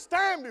when you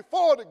stand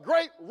before the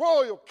great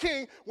royal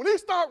king, when he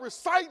starts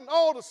reciting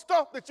all the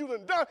stuff that you've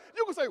done,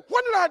 you can say,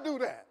 when did I do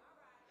that?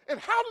 And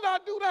how did I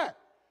do that?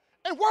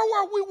 And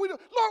where were we? Lord,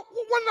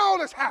 when did all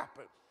this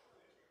happen?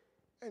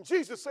 And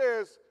Jesus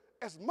says,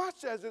 as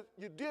much as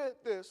you did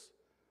this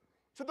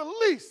to the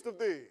least of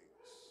these,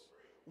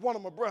 one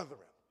of my brethren,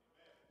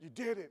 you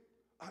did it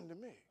unto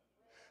me.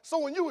 So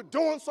when you were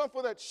doing something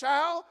for that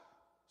child,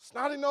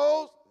 snotty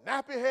nose,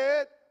 nappy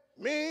head,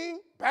 mean,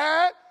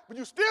 bad, but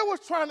you still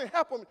was trying to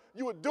help him,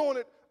 you were doing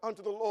it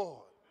unto the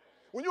Lord.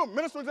 When you were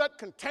ministering to that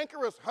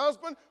cantankerous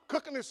husband,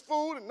 cooking his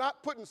food and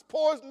not putting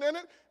poison in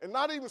it and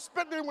not even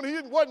spitting it when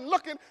he wasn't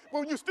looking,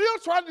 but when you still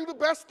tried to do the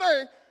best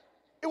thing,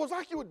 it was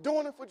like you were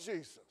doing it for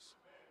Jesus.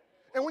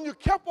 And when you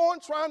kept on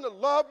trying to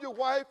love your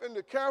wife and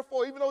to care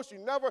for her, even though she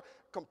never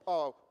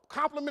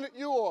complimented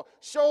you or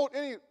showed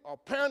any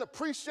apparent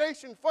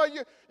appreciation for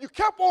you, you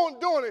kept on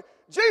doing it.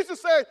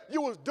 Jesus said,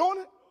 you was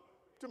doing it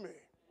to me.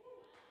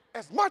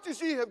 As much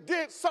as ye have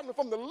did something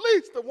from the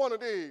least of one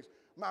of these,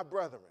 my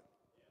brethren,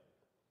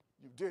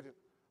 you did it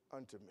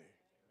unto me.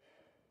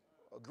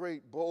 A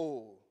great,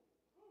 bold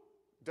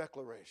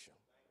declaration.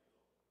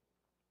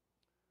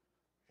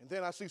 And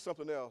then I see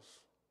something else.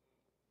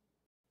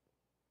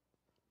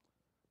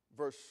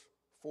 Verse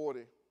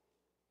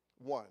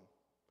 41.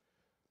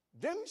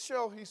 Then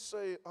shall he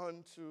say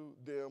unto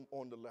them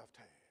on the left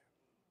hand.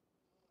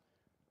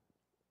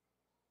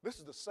 This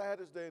is the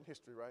saddest day in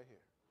history right here.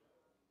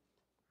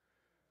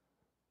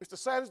 It's the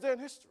saddest day in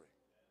history.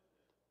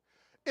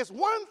 It's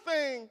one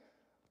thing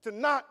to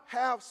not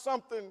have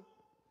something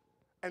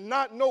and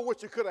not know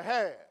what you could have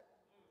had.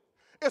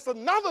 It's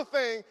another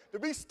thing to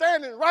be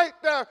standing right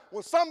there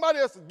when somebody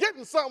else is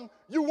getting something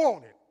you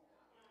wanted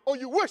or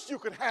you wish you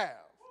could have.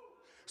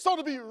 So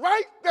to be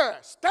right there,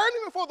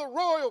 standing before the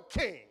royal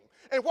king,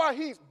 and while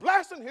he's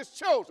blessing his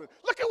children,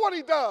 look at what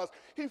he does.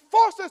 He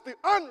forces the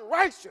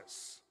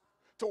unrighteous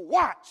to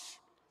watch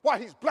while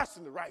he's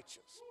blessing the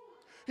righteous.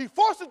 He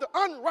forces the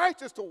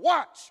unrighteous to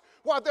watch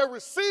while they're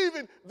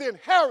receiving the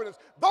inheritance.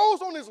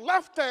 Those on his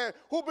left hand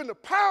who've been the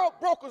power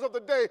brokers of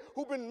the day,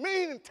 who've been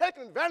mean and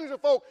taking advantage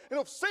of folk and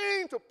have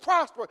seemed to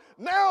prosper,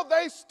 now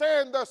they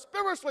stand there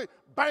spiritually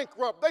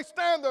bankrupt. They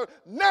stand there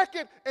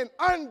naked and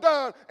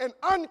undone and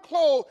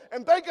unclothed,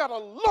 and they got to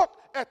look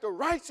at the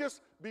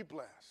righteous be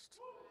blessed.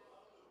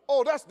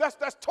 Oh,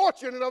 that's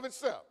torture in and of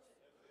itself.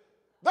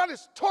 That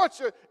is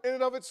torture in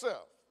and of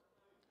itself.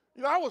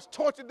 You know, I was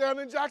tortured down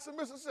in Jackson,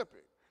 Mississippi.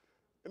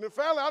 And then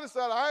finally, I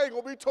decided I ain't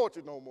going to be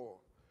tortured no more.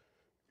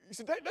 You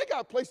see, they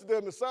got places there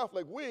in the South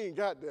like we ain't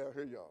got down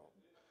here, y'all.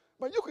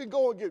 But you can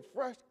go and get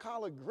fresh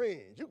collard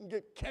greens. You can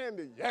get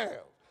candied yams.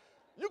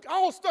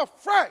 All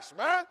stuff fresh,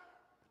 man.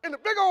 And the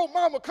big old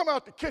mama come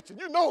out the kitchen.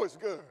 You know it's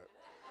good.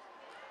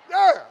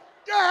 Yeah,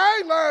 I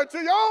ain't lying to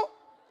y'all.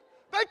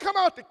 They come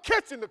out the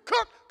kitchen, the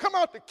cook come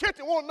out the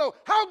kitchen, want to know,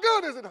 how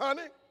good is it,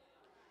 honey?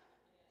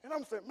 And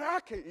I'm saying, man, I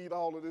can't eat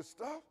all of this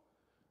stuff.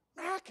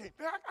 Man,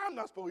 I'm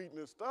not supposed to eat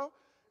this stuff.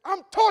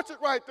 I'm tortured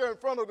right there in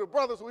front of the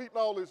brothers who eating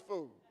all this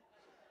food.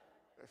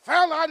 And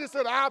finally, I just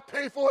said, I'll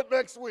pay for it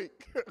next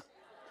week.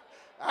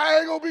 I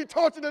ain't going to be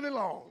tortured any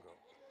longer.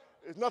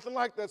 It's nothing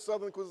like that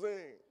Southern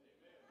cuisine.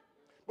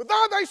 But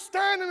now they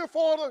standing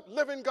before the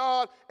living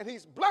God, and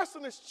he's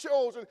blessing his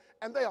children,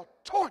 and they are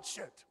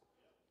tortured,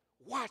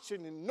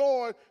 watching and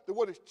knowing that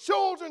what his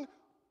children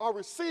are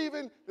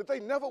receiving, that they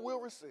never will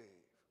receive.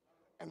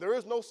 And there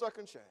is no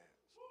second chance.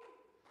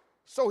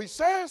 So he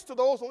says to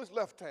those on his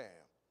left hand,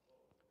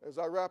 as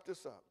I wrap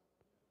this up,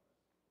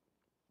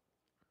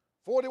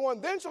 41,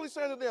 then shall he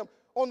say to them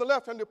on the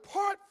left hand,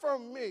 depart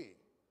from me,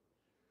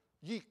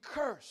 ye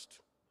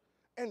cursed,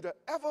 into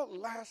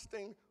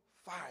everlasting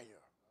fire,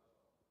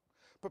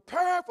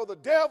 prepared for the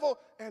devil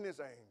and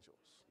his angels.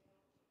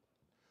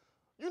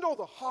 You know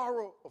the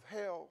horror of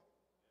hell?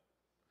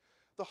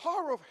 The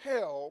horror of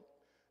hell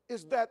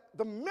is that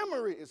the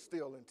memory is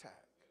still intact.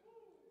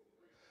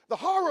 The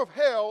horror of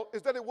hell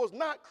is that it was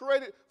not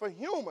created for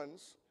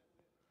humans,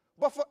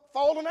 but for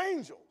fallen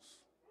angels.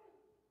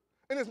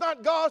 And it's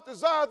not God's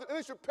desire that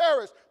any should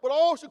perish, but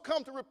all should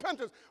come to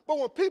repentance. But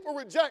when people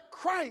reject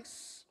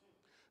Christ,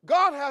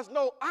 God has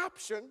no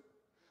option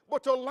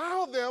but to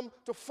allow them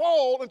to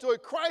fall into a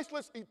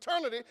Christless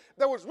eternity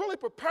that was really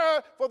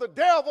prepared for the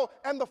devil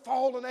and the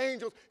fallen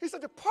angels. He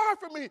said, depart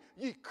from me,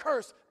 ye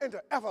cursed,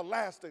 into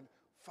everlasting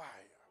fire.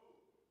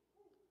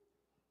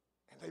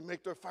 And they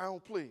make their final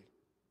plea.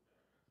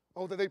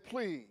 Oh, that they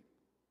plead.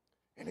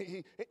 And then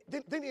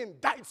he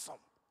indicts them.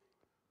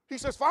 He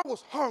says, for I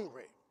was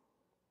hungry,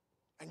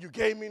 and you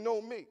gave me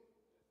no meat.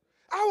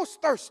 I was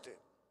thirsty,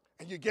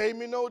 and you gave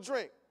me no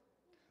drink.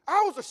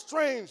 I was a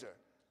stranger,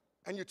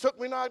 and you took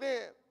me not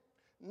in.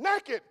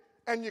 Naked,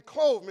 and you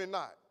clothed me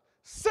not.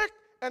 Sick,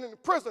 and in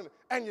prison,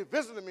 and you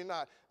visited me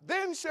not.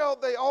 Then shall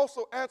they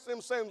also answer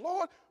him, saying,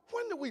 Lord,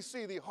 when did we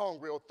see thee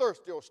hungry, or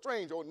thirsty, or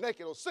strange, or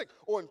naked, or sick,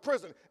 or in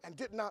prison, and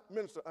did not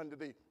minister unto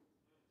thee?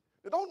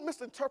 Now, don't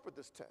misinterpret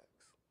this text.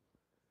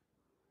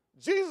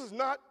 Jesus is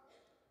not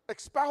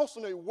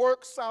espousing a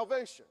work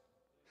salvation.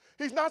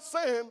 He's not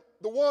saying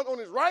the one on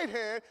his right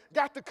hand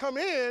got to come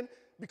in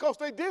because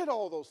they did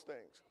all those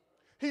things.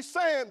 He's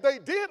saying they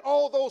did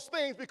all those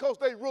things because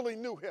they really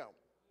knew him.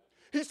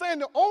 He's saying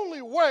the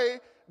only way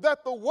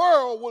that the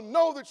world will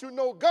know that you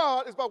know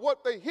God is by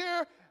what they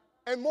hear,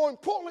 and more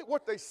importantly,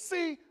 what they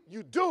see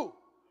you do.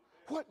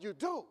 What you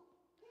do.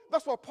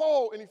 That's why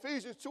Paul in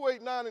Ephesians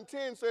 2:8, 9, and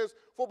 10 says,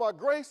 for by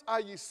grace are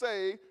ye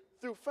saved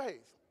through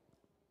faith,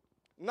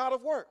 not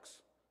of works.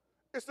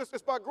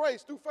 It's by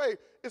grace through faith.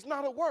 It's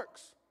not of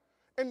works.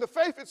 And the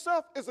faith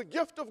itself is a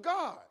gift of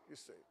God, you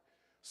see,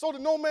 so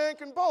that no man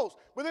can boast.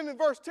 But then in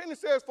verse 10 it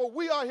says, for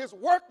we are his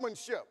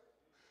workmanship,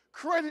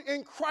 created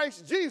in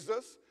Christ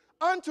Jesus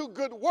unto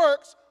good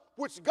works,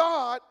 which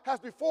God has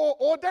before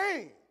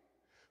ordained.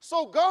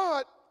 So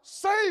God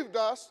saved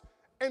us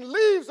and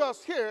leaves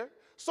us here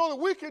so that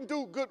we can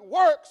do good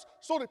works,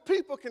 so that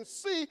people can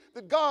see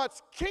that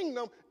God's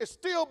kingdom is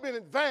still being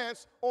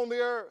advanced on the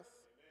earth.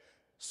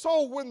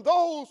 So when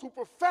those who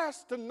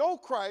profess to know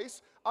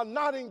Christ are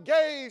not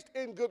engaged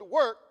in good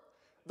work,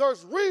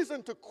 there's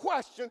reason to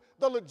question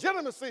the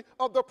legitimacy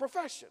of the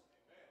profession.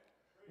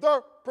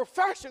 The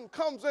profession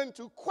comes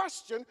into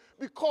question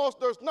because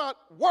there's not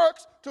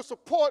works to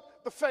support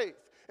the faith.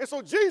 And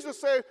so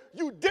Jesus said,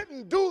 you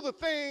didn't do the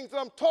things that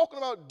I'm talking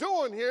about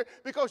doing here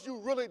because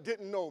you really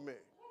didn't know me.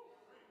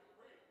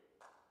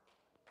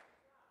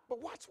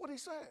 But watch what he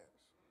says.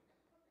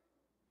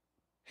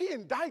 He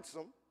indicts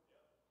them,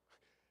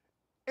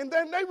 and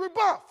then they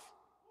rebuff.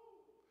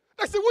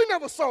 They say, we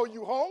never saw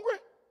you hungry.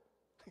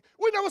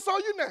 We never saw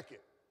you naked.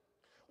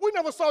 We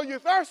never saw you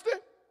thirsty.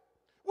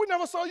 We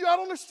never saw you out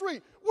on the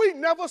street. We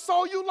never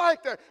saw you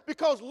like that.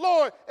 Because,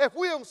 Lord, if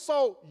we have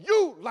saw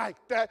you like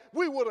that,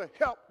 we would have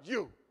helped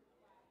you.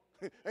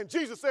 And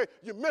Jesus said,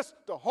 you missed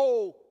the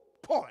whole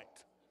point.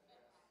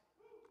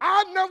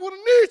 I never would have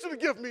needed you to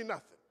give me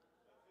nothing.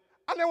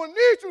 I never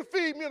need you to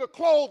feed me or to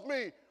clothe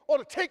me or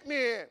to take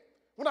me in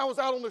when I was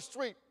out on the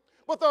street.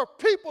 But there are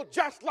people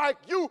just like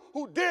you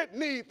who did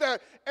need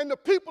that. And the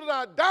people that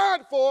I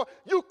died for,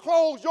 you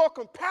closed your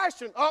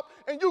compassion up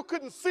and you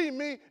couldn't see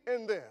me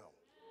in them.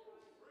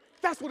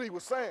 That's what he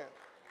was saying.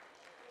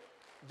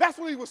 That's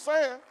what he was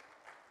saying.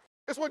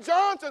 It's what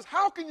John says,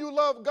 how can you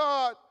love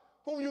God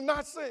whom you've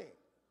not seen?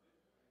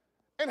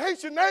 And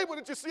hate your neighbor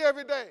that you see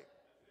every day?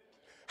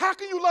 How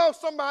can you love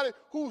somebody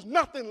who's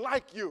nothing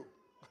like you?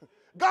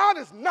 God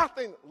is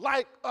nothing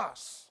like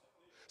us.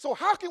 So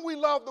how can we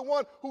love the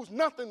one who's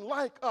nothing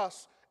like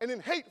us and then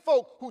hate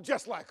folk who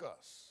just like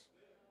us?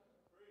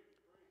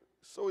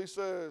 So he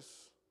says,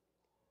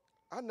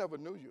 I never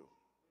knew you.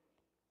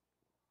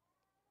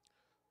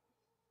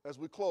 As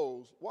we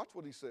close, watch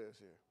what he says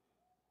here.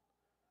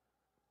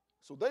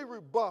 So they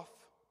rebuff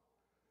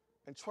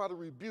and try to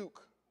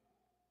rebuke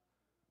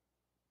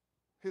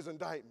his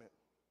indictment.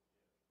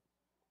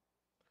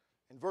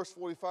 In verse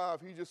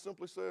 45, he just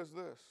simply says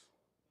this,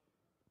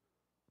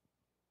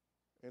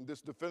 in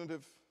this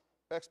definitive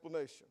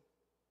explanation.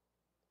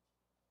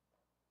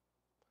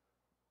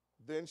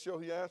 Then shall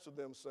he answer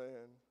them,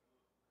 saying,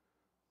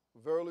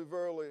 verily,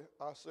 verily,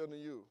 I say unto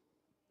you,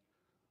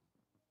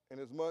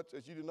 inasmuch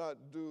as you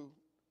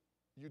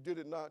did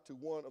it not to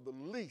one of the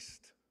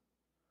least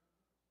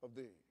of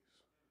these.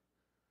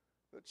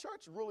 The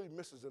church really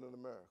misses it in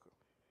America,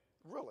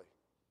 really.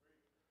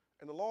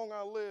 And the longer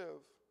I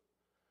live,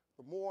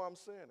 the more I'm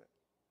seeing it.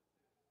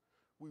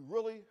 We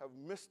really have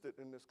missed it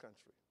in this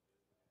country.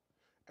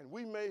 And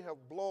we may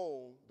have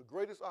blown the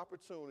greatest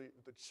opportunity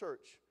that the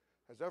church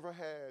has ever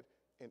had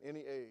in any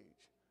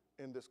age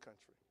in this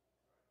country.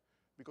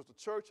 Because the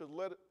church has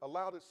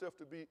allowed itself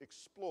to be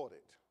exploited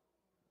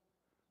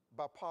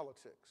by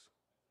politics.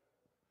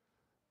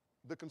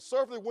 The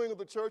conservative wing of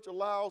the church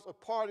allows a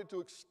party to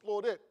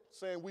exploit it,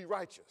 saying, we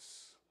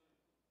righteous.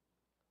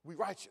 We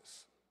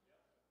righteous.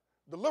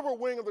 The liberal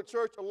wing of the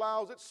church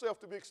allows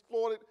itself to be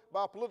exploited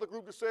by a political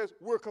group that says,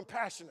 we're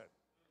compassionate.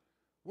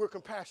 We're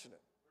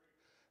compassionate.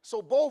 So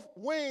both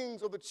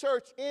wings of the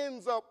church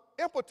ends up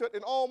impotent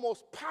and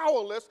almost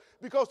powerless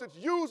because it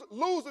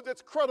loses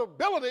its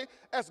credibility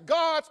as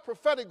God's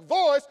prophetic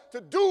voice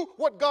to do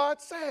what God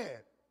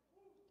said.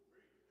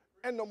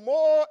 And the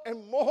more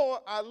and more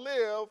I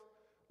live,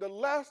 the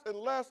less and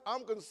less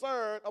I'm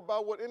concerned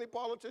about what any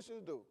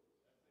politicians do.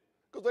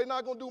 Because they're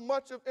not going to do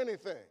much of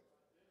anything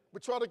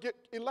but try to get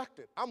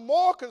elected. I'm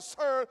more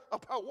concerned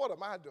about what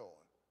am I doing.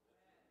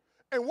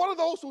 And what are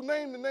those who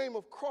name the name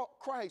of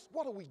Christ?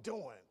 What are we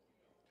doing?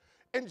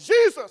 And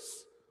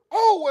Jesus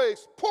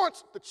always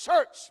points the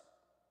church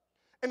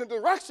in the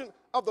direction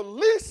of the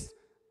least,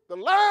 the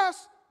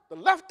last, the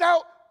left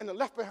out, and the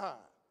left behind.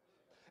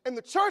 And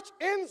the church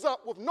ends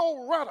up with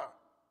no rudder.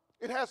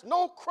 It has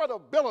no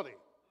credibility.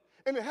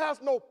 And it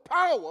has no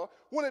power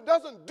when it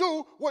doesn't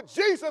do what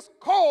Jesus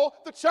called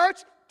the church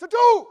to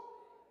do.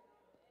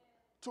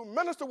 To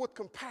minister with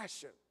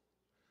compassion,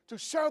 to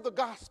share the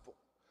gospel,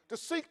 to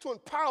seek to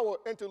empower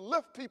and to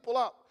lift people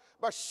up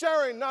by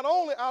sharing not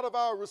only out of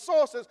our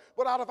resources,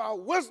 but out of our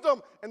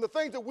wisdom and the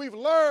things that we've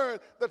learned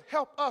that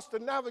help us to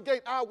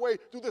navigate our way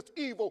through this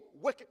evil,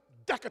 wicked,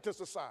 decadent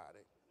society.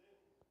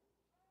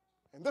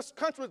 And this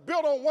country is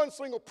built on one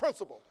single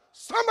principle.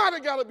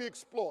 Somebody got to be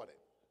exploited.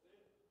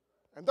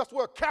 And that's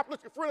where a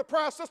capitalist free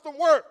enterprise system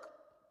works.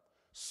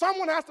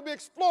 Someone has to be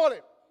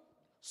exploited.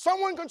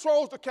 Someone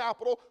controls the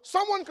capital.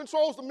 Someone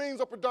controls the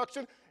means of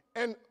production.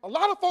 And a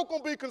lot of folk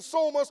going to be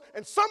consumers,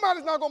 and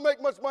somebody's not going to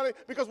make much money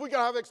because we got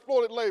to have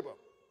exploited labor.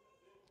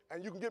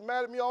 And you can get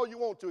mad at me all you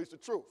want to. It's the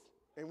truth.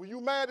 And when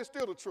you're mad, it's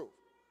still the truth.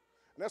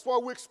 And that's why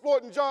we're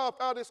exploiting jobs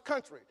out of this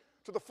country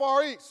to the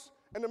Far East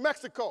and to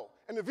Mexico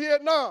and to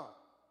Vietnam.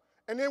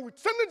 And then we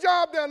send the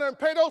job down there and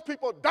pay those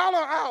people $1 an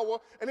hour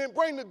and then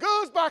bring the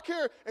goods back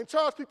here and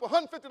charge people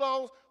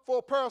 $150 for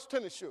a pair of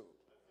tennis shoes.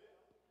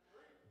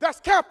 That's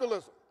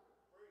capitalism.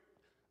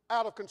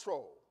 Out of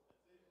control.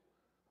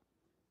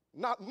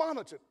 Not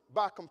monitored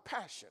by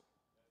compassion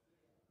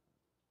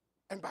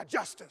and by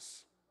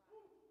justice.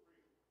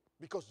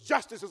 Because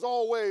justice is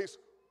always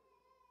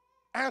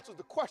answers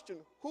the question,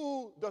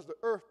 who does the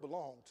earth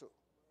belong to?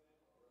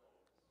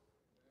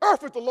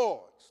 Earth is the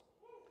Lord's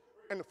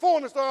and the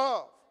fullness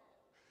thereof.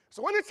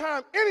 So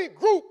anytime any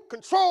group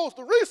controls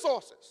the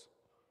resources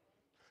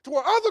to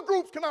where other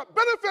groups cannot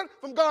benefit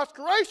from God's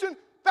creation,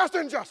 that's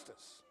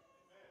injustice.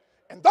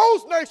 And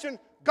those nations,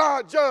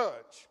 God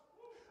judge.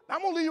 Now,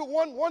 I'm going to leave you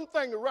one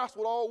thing to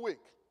wrestle with all week.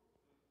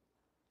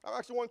 I'll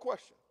ask you one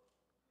question.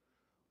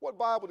 What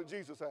Bible did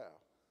Jesus have?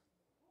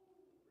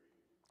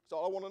 That's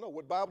all I want to know.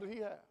 What Bible did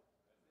he have?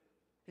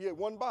 He had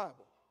one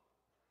Bible.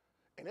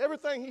 And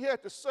everything he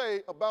had to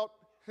say about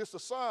his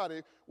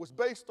society was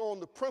based on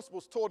the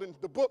principles taught in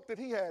the book that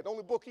he had. The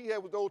only book he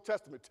had was the Old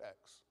Testament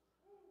text.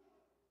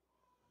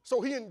 So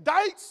he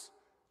indicts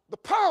the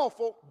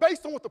powerful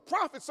based on what the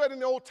prophets said in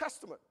the Old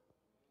Testament.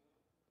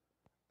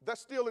 That's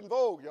still in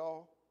vogue,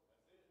 y'all.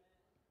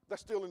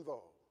 That's still in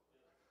vogue.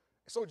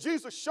 So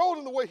Jesus showed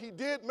them the way he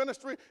did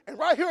ministry, and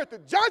right here at the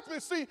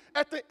judgment seat,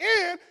 at the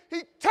end,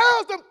 he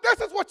tells them,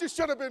 this is what you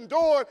should have been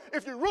doing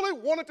if you really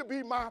wanted to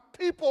be my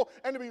people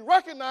and to be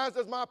recognized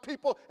as my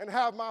people and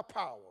have my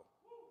power.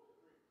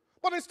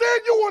 But instead,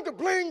 you want to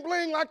bling,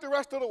 bling like the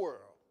rest of the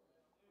world.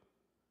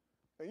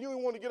 And you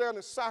didn't want to get out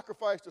and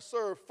sacrifice to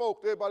serve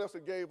folk that everybody else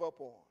had gave up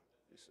on,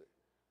 you see.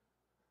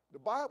 The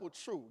Bible's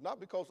true, not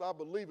because I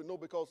believe it, nor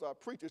because I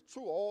preach. It's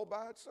true all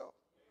by itself.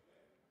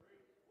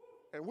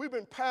 And we've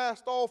been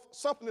passed off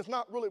something that's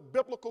not really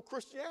biblical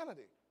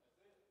Christianity.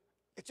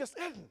 It just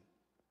isn't.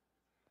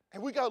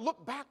 And we got to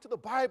look back to the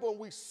Bible and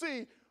we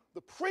see the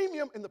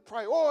premium and the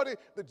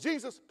priority that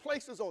Jesus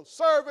places on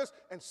service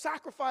and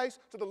sacrifice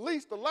to the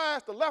least, the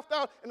last, the left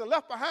out, and the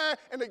left behind,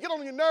 and they get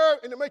on your nerve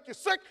and they make you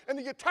sick and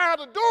you get tired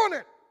of doing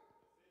it.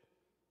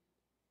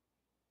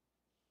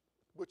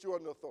 But you're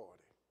under authority.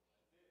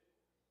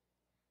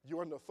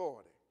 You're under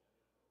authority.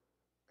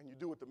 And you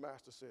do what the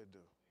master said do.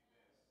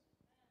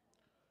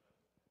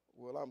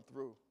 Well, I'm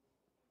through.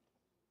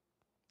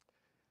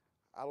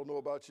 I don't know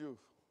about you.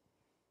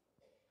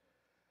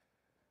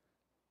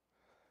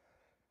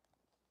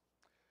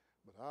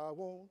 But I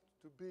want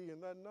to be in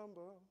that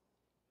number.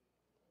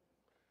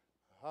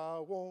 I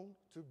want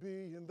to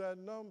be in that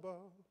number.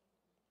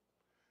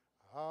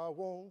 I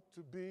want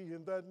to be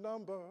in that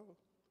number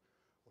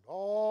when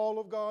all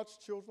of God's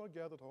children are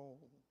gathered home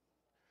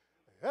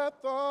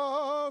at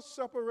the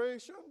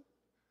separation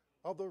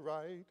of the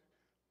right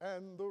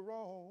and the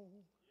wrong.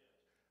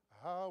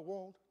 I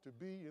want to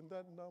be in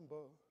that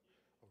number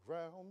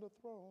around the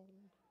throne.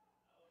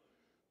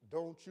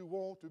 Don't you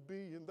want to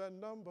be in that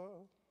number?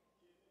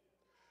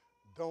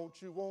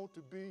 Don't you want to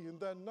be in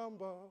that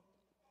number?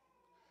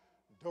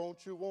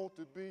 Don't you want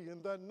to be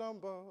in that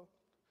number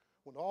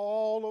when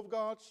all of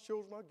God's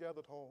children are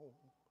gathered home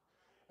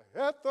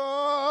at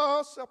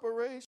the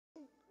separation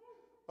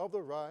of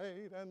the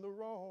right and the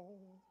wrong?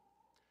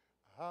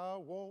 I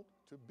want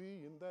to be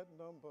in that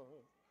number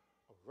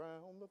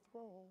around the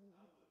throne.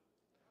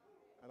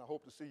 And I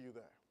hope to see you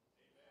there.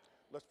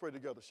 Let's pray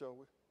together, shall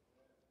we?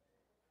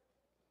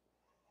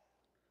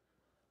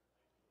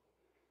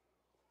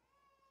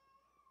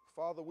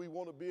 Father, we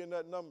want to be in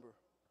that number.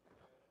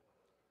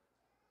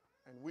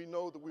 And we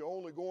know that we're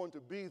only going to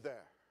be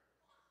there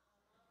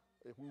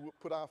if we would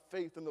put our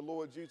faith in the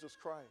Lord Jesus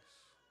Christ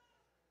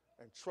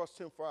and trust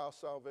him for our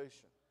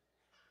salvation.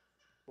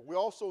 But we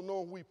also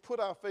know when we put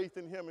our faith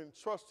in him and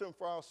trust him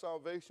for our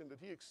salvation, that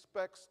he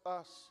expects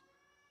us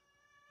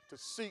to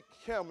seek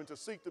him and to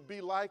seek to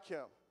be like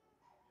him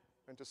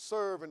and to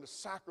serve and to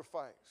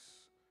sacrifice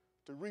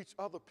to reach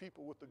other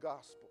people with the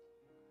gospel.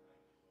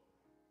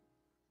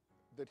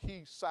 that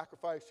he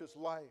sacrificed his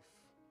life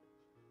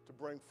to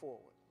bring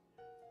forward.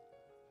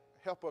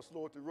 Help us,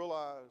 Lord, to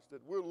realize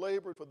that we're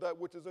laboring for that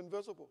which is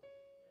invisible.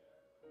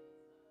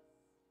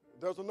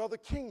 There's another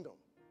kingdom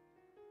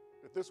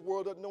that this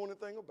world doesn't know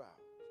anything about.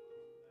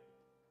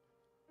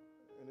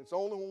 And it's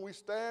only when we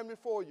stand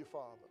before you,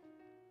 Father,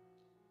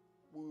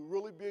 will we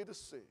really be able to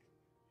see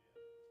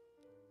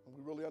and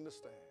we really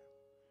understand.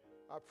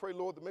 I pray,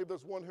 Lord, that maybe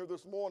there's one here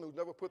this morning who's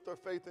never put their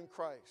faith in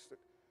Christ, that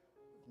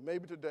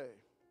maybe today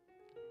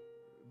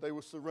they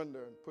will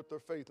surrender and put their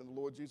faith in the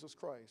Lord Jesus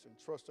Christ and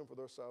trust him for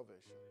their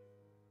salvation.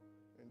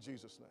 In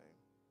Jesus'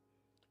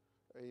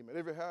 name, amen.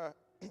 Every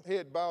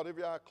head bowed,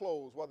 every eye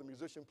closed while the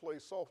musician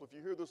plays softly. If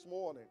you're here this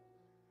morning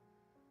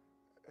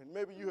and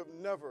maybe you have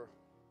never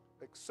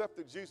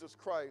accepted Jesus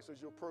Christ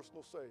as your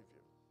personal Savior,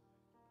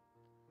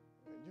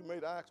 and you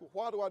may ask, well,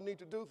 why do I need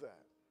to do that?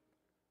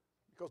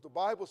 Because the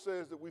Bible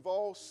says that we've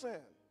all sinned.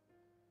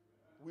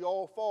 We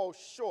all fall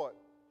short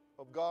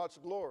of God's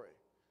glory.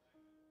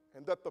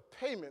 And that the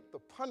payment, the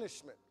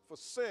punishment for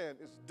sin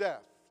is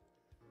death.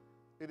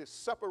 It is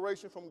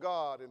separation from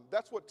God. And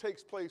that's what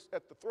takes place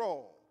at the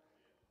throne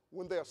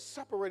when they are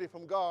separated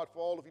from God for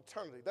all of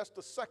eternity. That's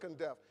the second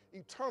death,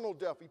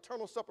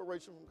 eternal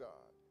separation from God.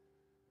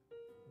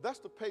 That's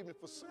the payment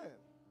for sin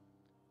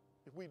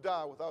if we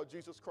die without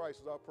Jesus Christ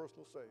as our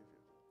personal Savior.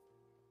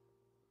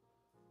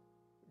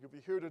 If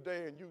you're here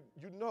today and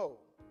you know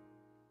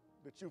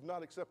that you've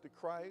not accepted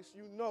Christ,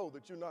 you know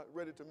that you're not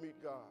ready to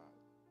meet God.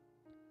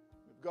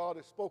 If God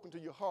has spoken to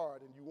your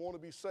heart and you want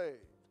to be saved,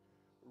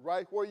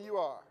 right where you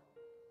are,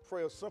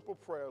 pray a simple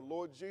prayer.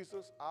 Lord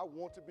Jesus, I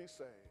want to be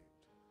saved.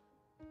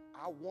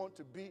 I want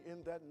to be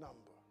in that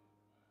number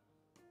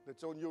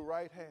that's on your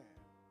right hand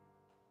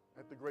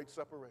at the great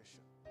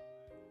separation.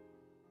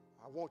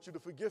 I want you to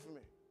forgive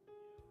me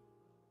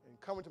and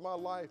come into my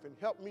life and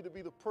help me to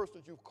be the person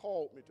that you've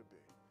called me to be.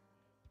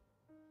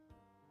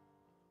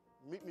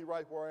 Meet me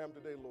right where I am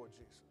today, Lord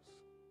Jesus.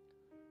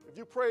 If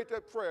you prayed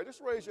that prayer,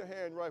 just raise your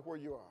hand right where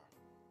you are.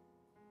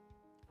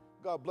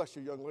 God bless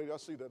you, young lady. I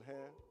see that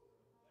hand.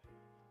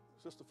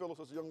 Sister Phyllis,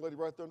 there's a young lady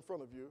right there in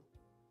front of you.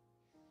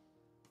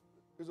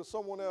 Is there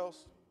someone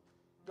else?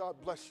 God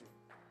bless you.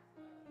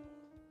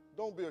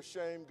 Don't be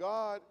ashamed.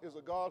 God is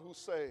a God who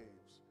saves.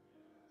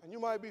 And you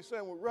might be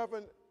saying, well,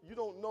 Reverend, you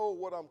don't know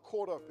what I'm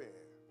caught up in.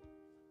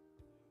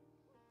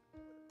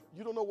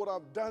 You don't know what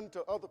I've done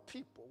to other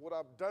people, what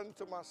I've done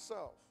to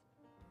myself.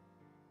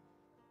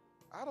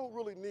 I don't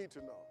really need to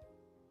know.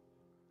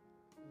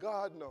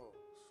 God knows.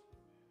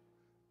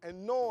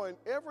 And knowing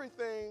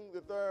everything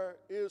that there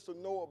is to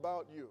know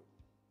about you,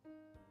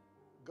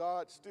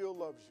 God still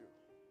loves you.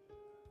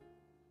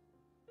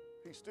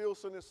 He still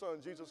sent his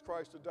son, Jesus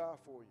Christ, to die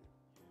for you.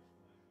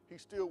 He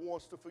still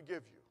wants to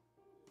forgive you.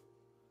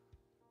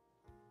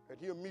 And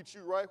he'll meet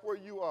you right where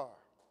you are.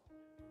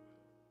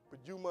 But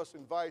you must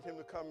invite him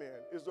to come in.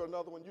 Is there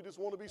another one? You just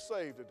want to be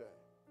saved today.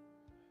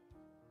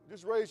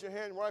 Just raise your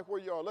hand right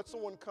where you are. Let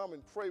someone come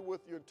and pray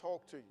with you and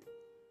talk to you.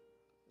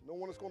 No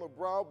one is going to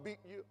browbeat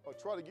you or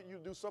try to get you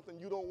to do something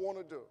you don't want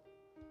to do.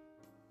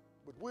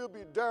 But we'll be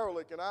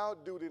derelict in our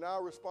duty and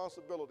our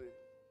responsibility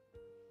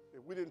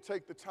if we didn't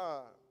take the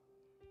time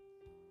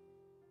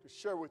to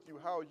share with you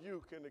how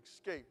you can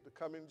escape the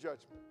coming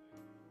judgment.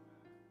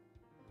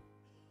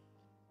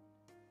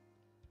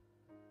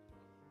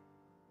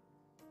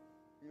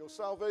 You know,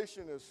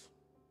 salvation is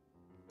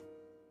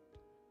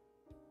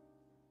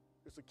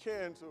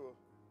akin to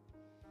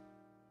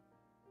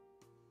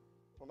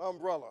an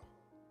umbrella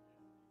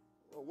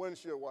or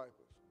windshield wipers.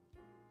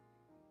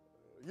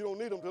 You don't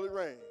need them till it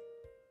rains.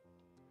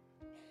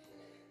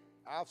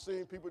 I've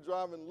seen people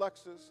driving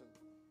Lexus and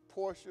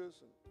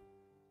Porsches and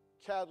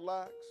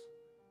Cadillacs.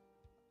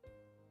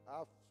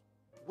 I've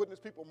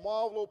witnessed people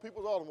marvel over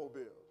people's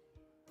automobiles.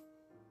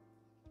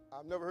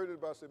 I've never heard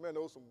anybody say, man,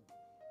 those are some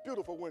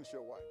beautiful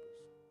windshield wipers.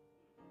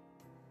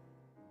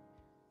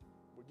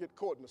 But get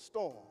caught in a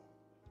storm.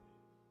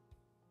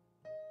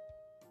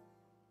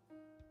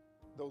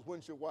 Those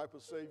windshield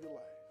wipers save your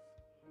life.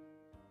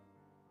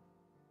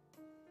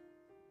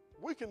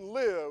 We can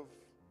live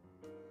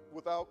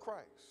without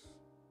Christ.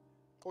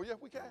 Oh, yeah,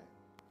 we can.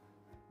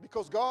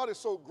 Because God is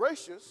so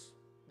gracious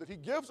that he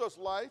gives us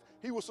life.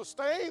 He will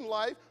sustain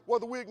life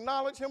whether we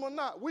acknowledge him or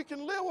not. We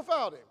can live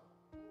without him.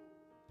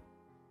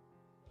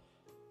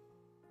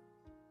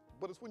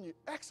 But it's when you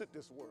exit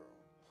this world,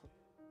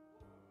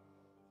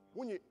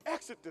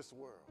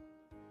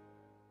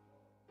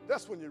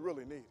 that's when you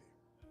really need him.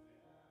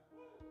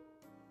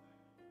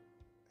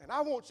 And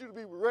I want you to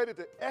be ready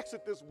to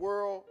exit this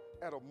world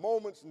at a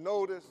moment's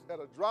notice, at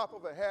a drop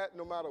of a hat,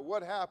 no matter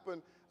what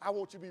happened. I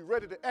want you to be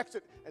ready to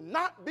exit and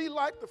not be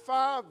like the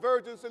 5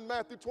 virgins in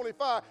Matthew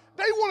 25.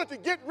 They wanted to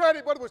get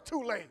ready, but it was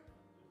too late.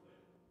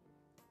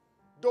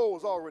 Door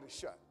was already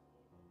shut.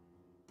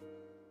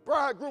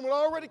 Bridegroom had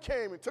already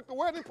came and took the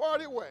wedding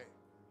party away.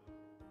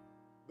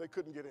 They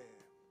couldn't get in.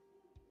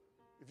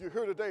 If you're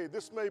here today,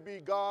 this may be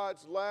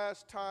God's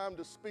last time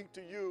to speak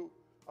to you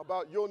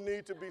about your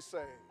need to be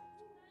saved.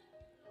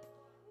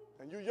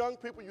 And you young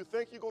people, you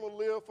think you're going to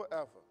live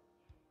forever.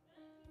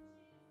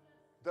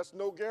 That's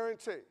no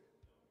guarantee.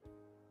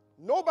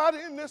 Nobody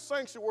in this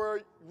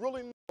sanctuary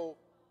really knows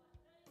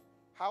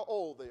how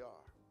old they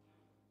are.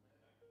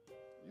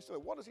 You say,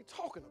 what is he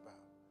talking about?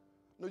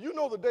 Now, you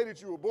know the day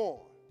that you were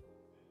born,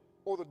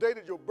 or the day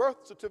that your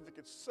birth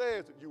certificate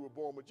says that you were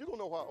born, but you don't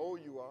know how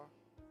old you are.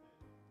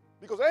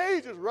 Because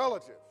age is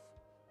relative.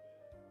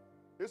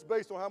 It's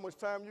based on how much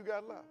time you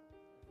got left.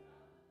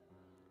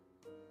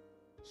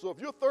 So if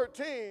you're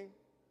 13,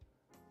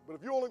 but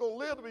if you're only going to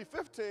live to be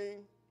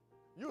 15,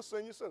 you're a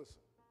senior citizen.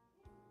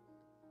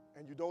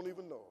 And you don't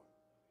even know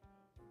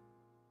it.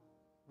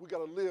 We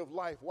got to live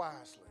life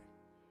wisely.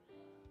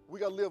 We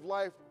got to live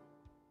life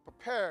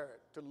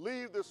prepared to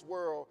leave this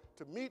world,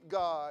 to meet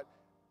God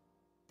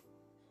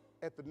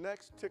at the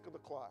next tick of the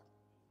clock.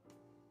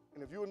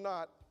 And if you're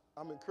not,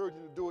 I'm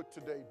encouraging you to do it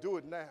today. Do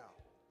it now.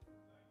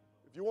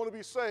 If you want to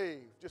be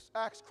saved, just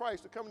ask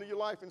Christ to come into your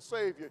life and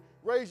save you.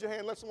 Raise your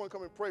hand, let someone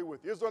come and pray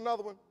with you. Is there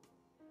another one?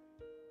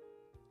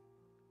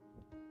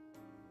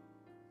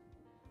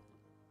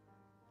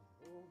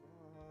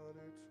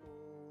 Nobody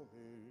told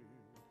me.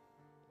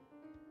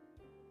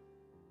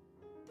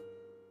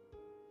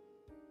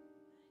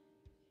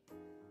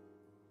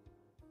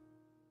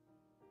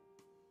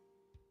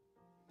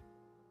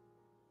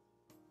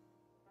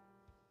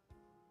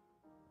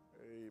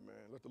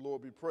 Amen. Let the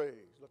Lord be praised.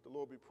 Let the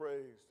Lord be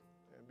praised.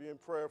 And be in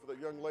prayer for that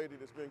young lady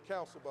that's being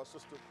counseled by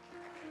Sister.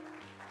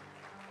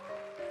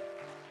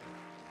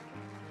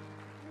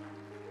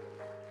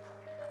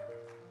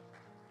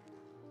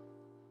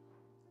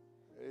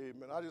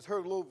 Amen. I just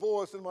heard a little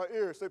voice in my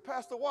ear say,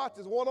 Pastor Watts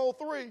is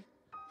 103.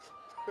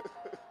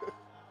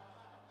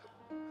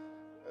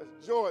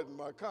 That's joy in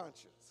my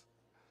conscience.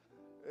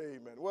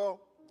 Amen. Well,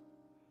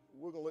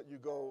 we're going to let you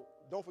go.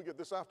 Don't forget,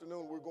 this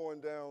afternoon we're going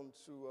down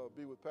to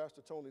be with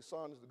Pastor Tony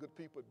Saunders, the good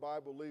people at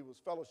Bible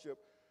Believers Fellowship,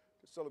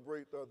 to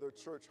celebrate their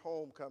church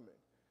homecoming.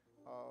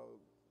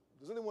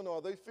 Does anyone know,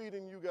 are they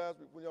feeding you guys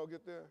when y'all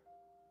get there?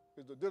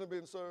 Is the dinner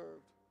being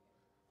served?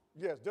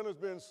 Yes, dinner's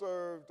being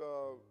served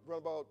right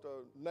about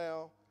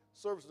now.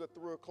 Service is at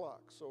 3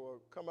 o'clock.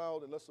 So come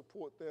out and let's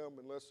support them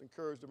and let's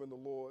encourage them in the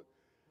Lord.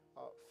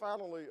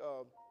 Finally,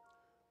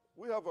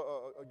 we have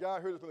a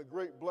guy here that's been a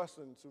great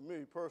blessing to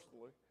me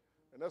personally,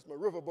 and that's my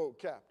riverboat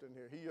captain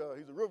here.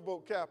 He's a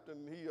riverboat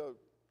captain. He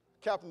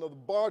captain of the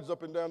barges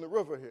up and down the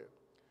river here.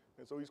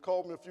 And so he's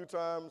called me a few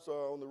times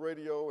on the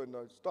radio and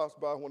stops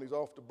by when he's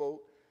off the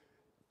boat.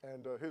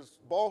 And his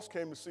boss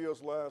came to see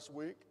us last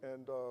week,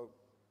 and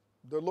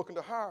they're looking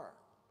to hire.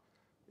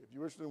 If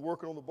you're interested in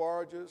working on the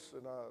barges,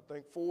 and I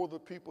think 4 of the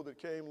people that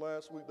came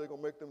last week, they're going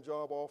to make them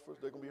job offers.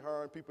 They're going to be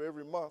hiring people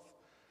every month.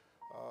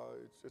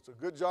 It's a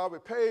good job.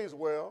 It pays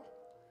well.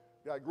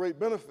 Got great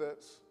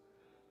benefits.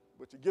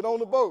 But you get on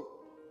the boat,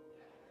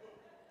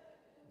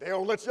 they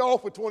don't let you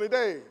off for 20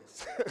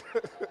 days.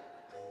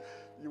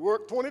 You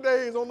work 20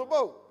 days on the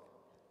boat,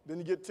 then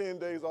you get 10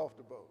 days off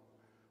the boat.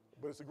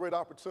 But it's a great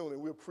opportunity.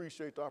 We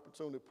appreciate the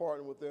opportunity to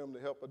partner with them to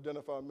help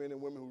identify men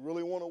and women who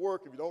really want to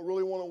work. If you don't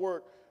really want to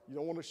work, you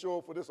don't want to show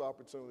up for this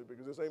opportunity,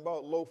 because this ain't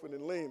about loafing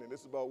and leaning.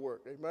 This is about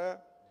work. Amen? Amen.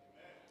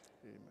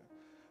 Amen.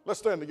 Let's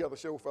stand together,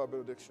 share with our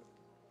benediction.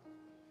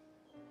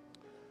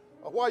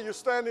 While you're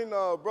standing,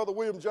 Brother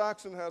William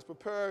Jackson has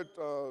prepared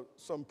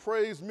some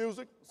praise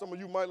music. Some of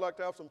you might like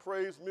to have some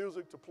praise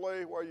music to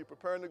play while you're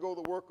preparing to go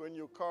to work or in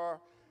your car.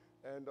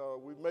 And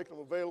we make them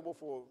available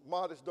for a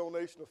modest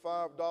donation of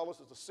 $5.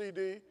 It's a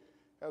CD.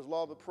 Has a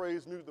lot of the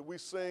praise music that we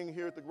sing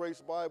here at the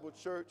Grace Bible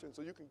Church. And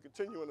so you can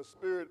continue in a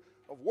spirit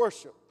of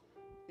worship,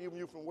 even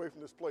you from away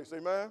from this place.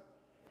 Amen?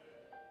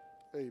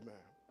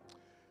 Amen.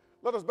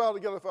 Let us bow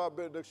together for our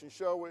benediction,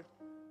 shall we?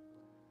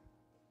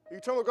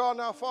 Eternal God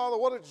and our Father,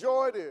 what a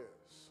joy it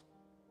is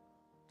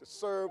to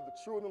serve the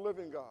true and the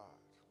living God.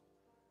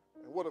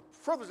 And what a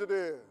privilege it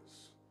is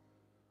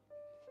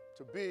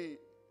to be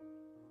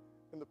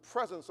in the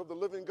presence of the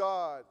living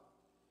God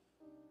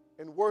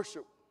in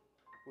worship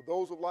with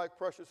those of like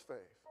precious faith.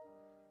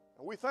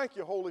 And we thank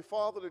you, Holy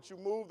Father, that you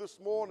moved this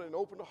morning and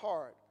opened the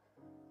heart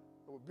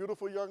of a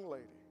beautiful young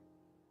lady,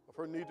 of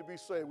her need to be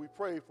saved. We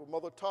pray for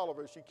Mother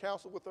Tolliver as she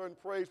counseled with her and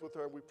prays with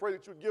her. And we pray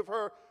that you would give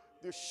her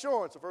the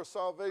assurance of her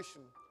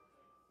salvation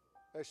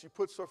as she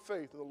puts her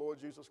faith in the Lord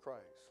Jesus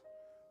Christ.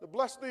 Now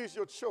bless these,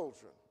 your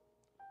children.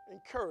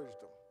 Encourage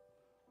them.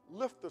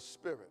 Lift their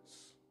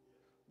spirits.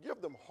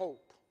 Give them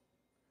hope.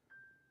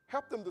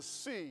 Help them to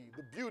see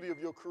the beauty of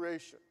your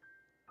creation,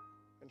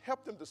 and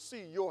help them to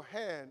see your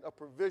hand of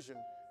provision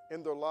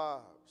in their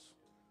lives.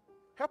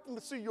 Help them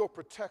to see your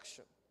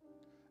protection.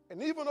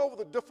 And even over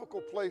the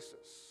difficult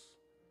places,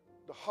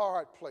 the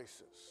hard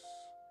places,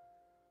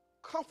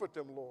 comfort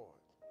them, Lord,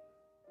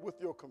 with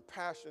your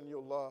compassion,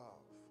 your love.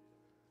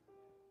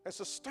 And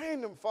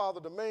sustain them,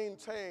 Father, to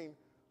maintain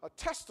a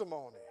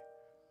testimony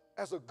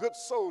as a good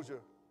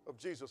soldier of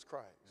Jesus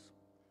Christ.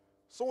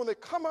 So when they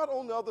come out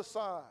on the other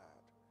side,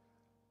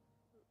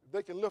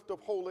 they can lift up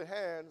holy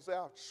hands and say,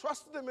 I've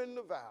trusted him in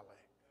the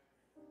valley,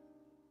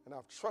 and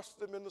I've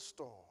trusted him in the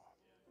storm.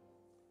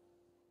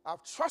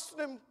 I've trusted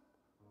him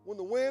when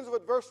the winds of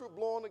adversity were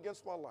blowing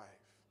against my life.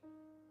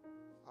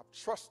 I've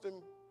trusted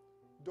him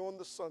during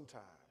the sun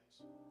times.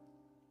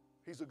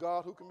 He's a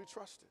God who can be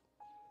trusted.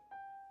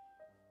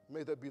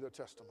 May that be their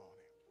testimony.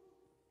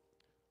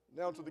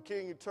 Now to the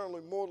King, eternal,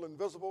 immortal,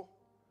 invisible,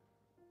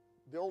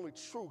 the only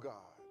true God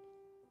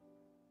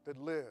that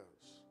lives.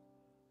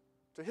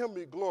 To him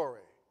be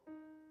glory,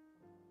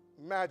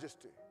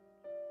 majesty,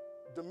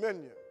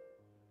 dominion,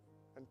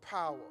 and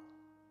power,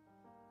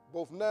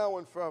 both now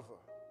and forever.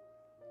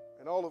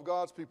 And all of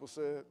God's people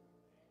said,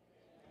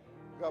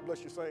 God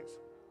bless you, saints.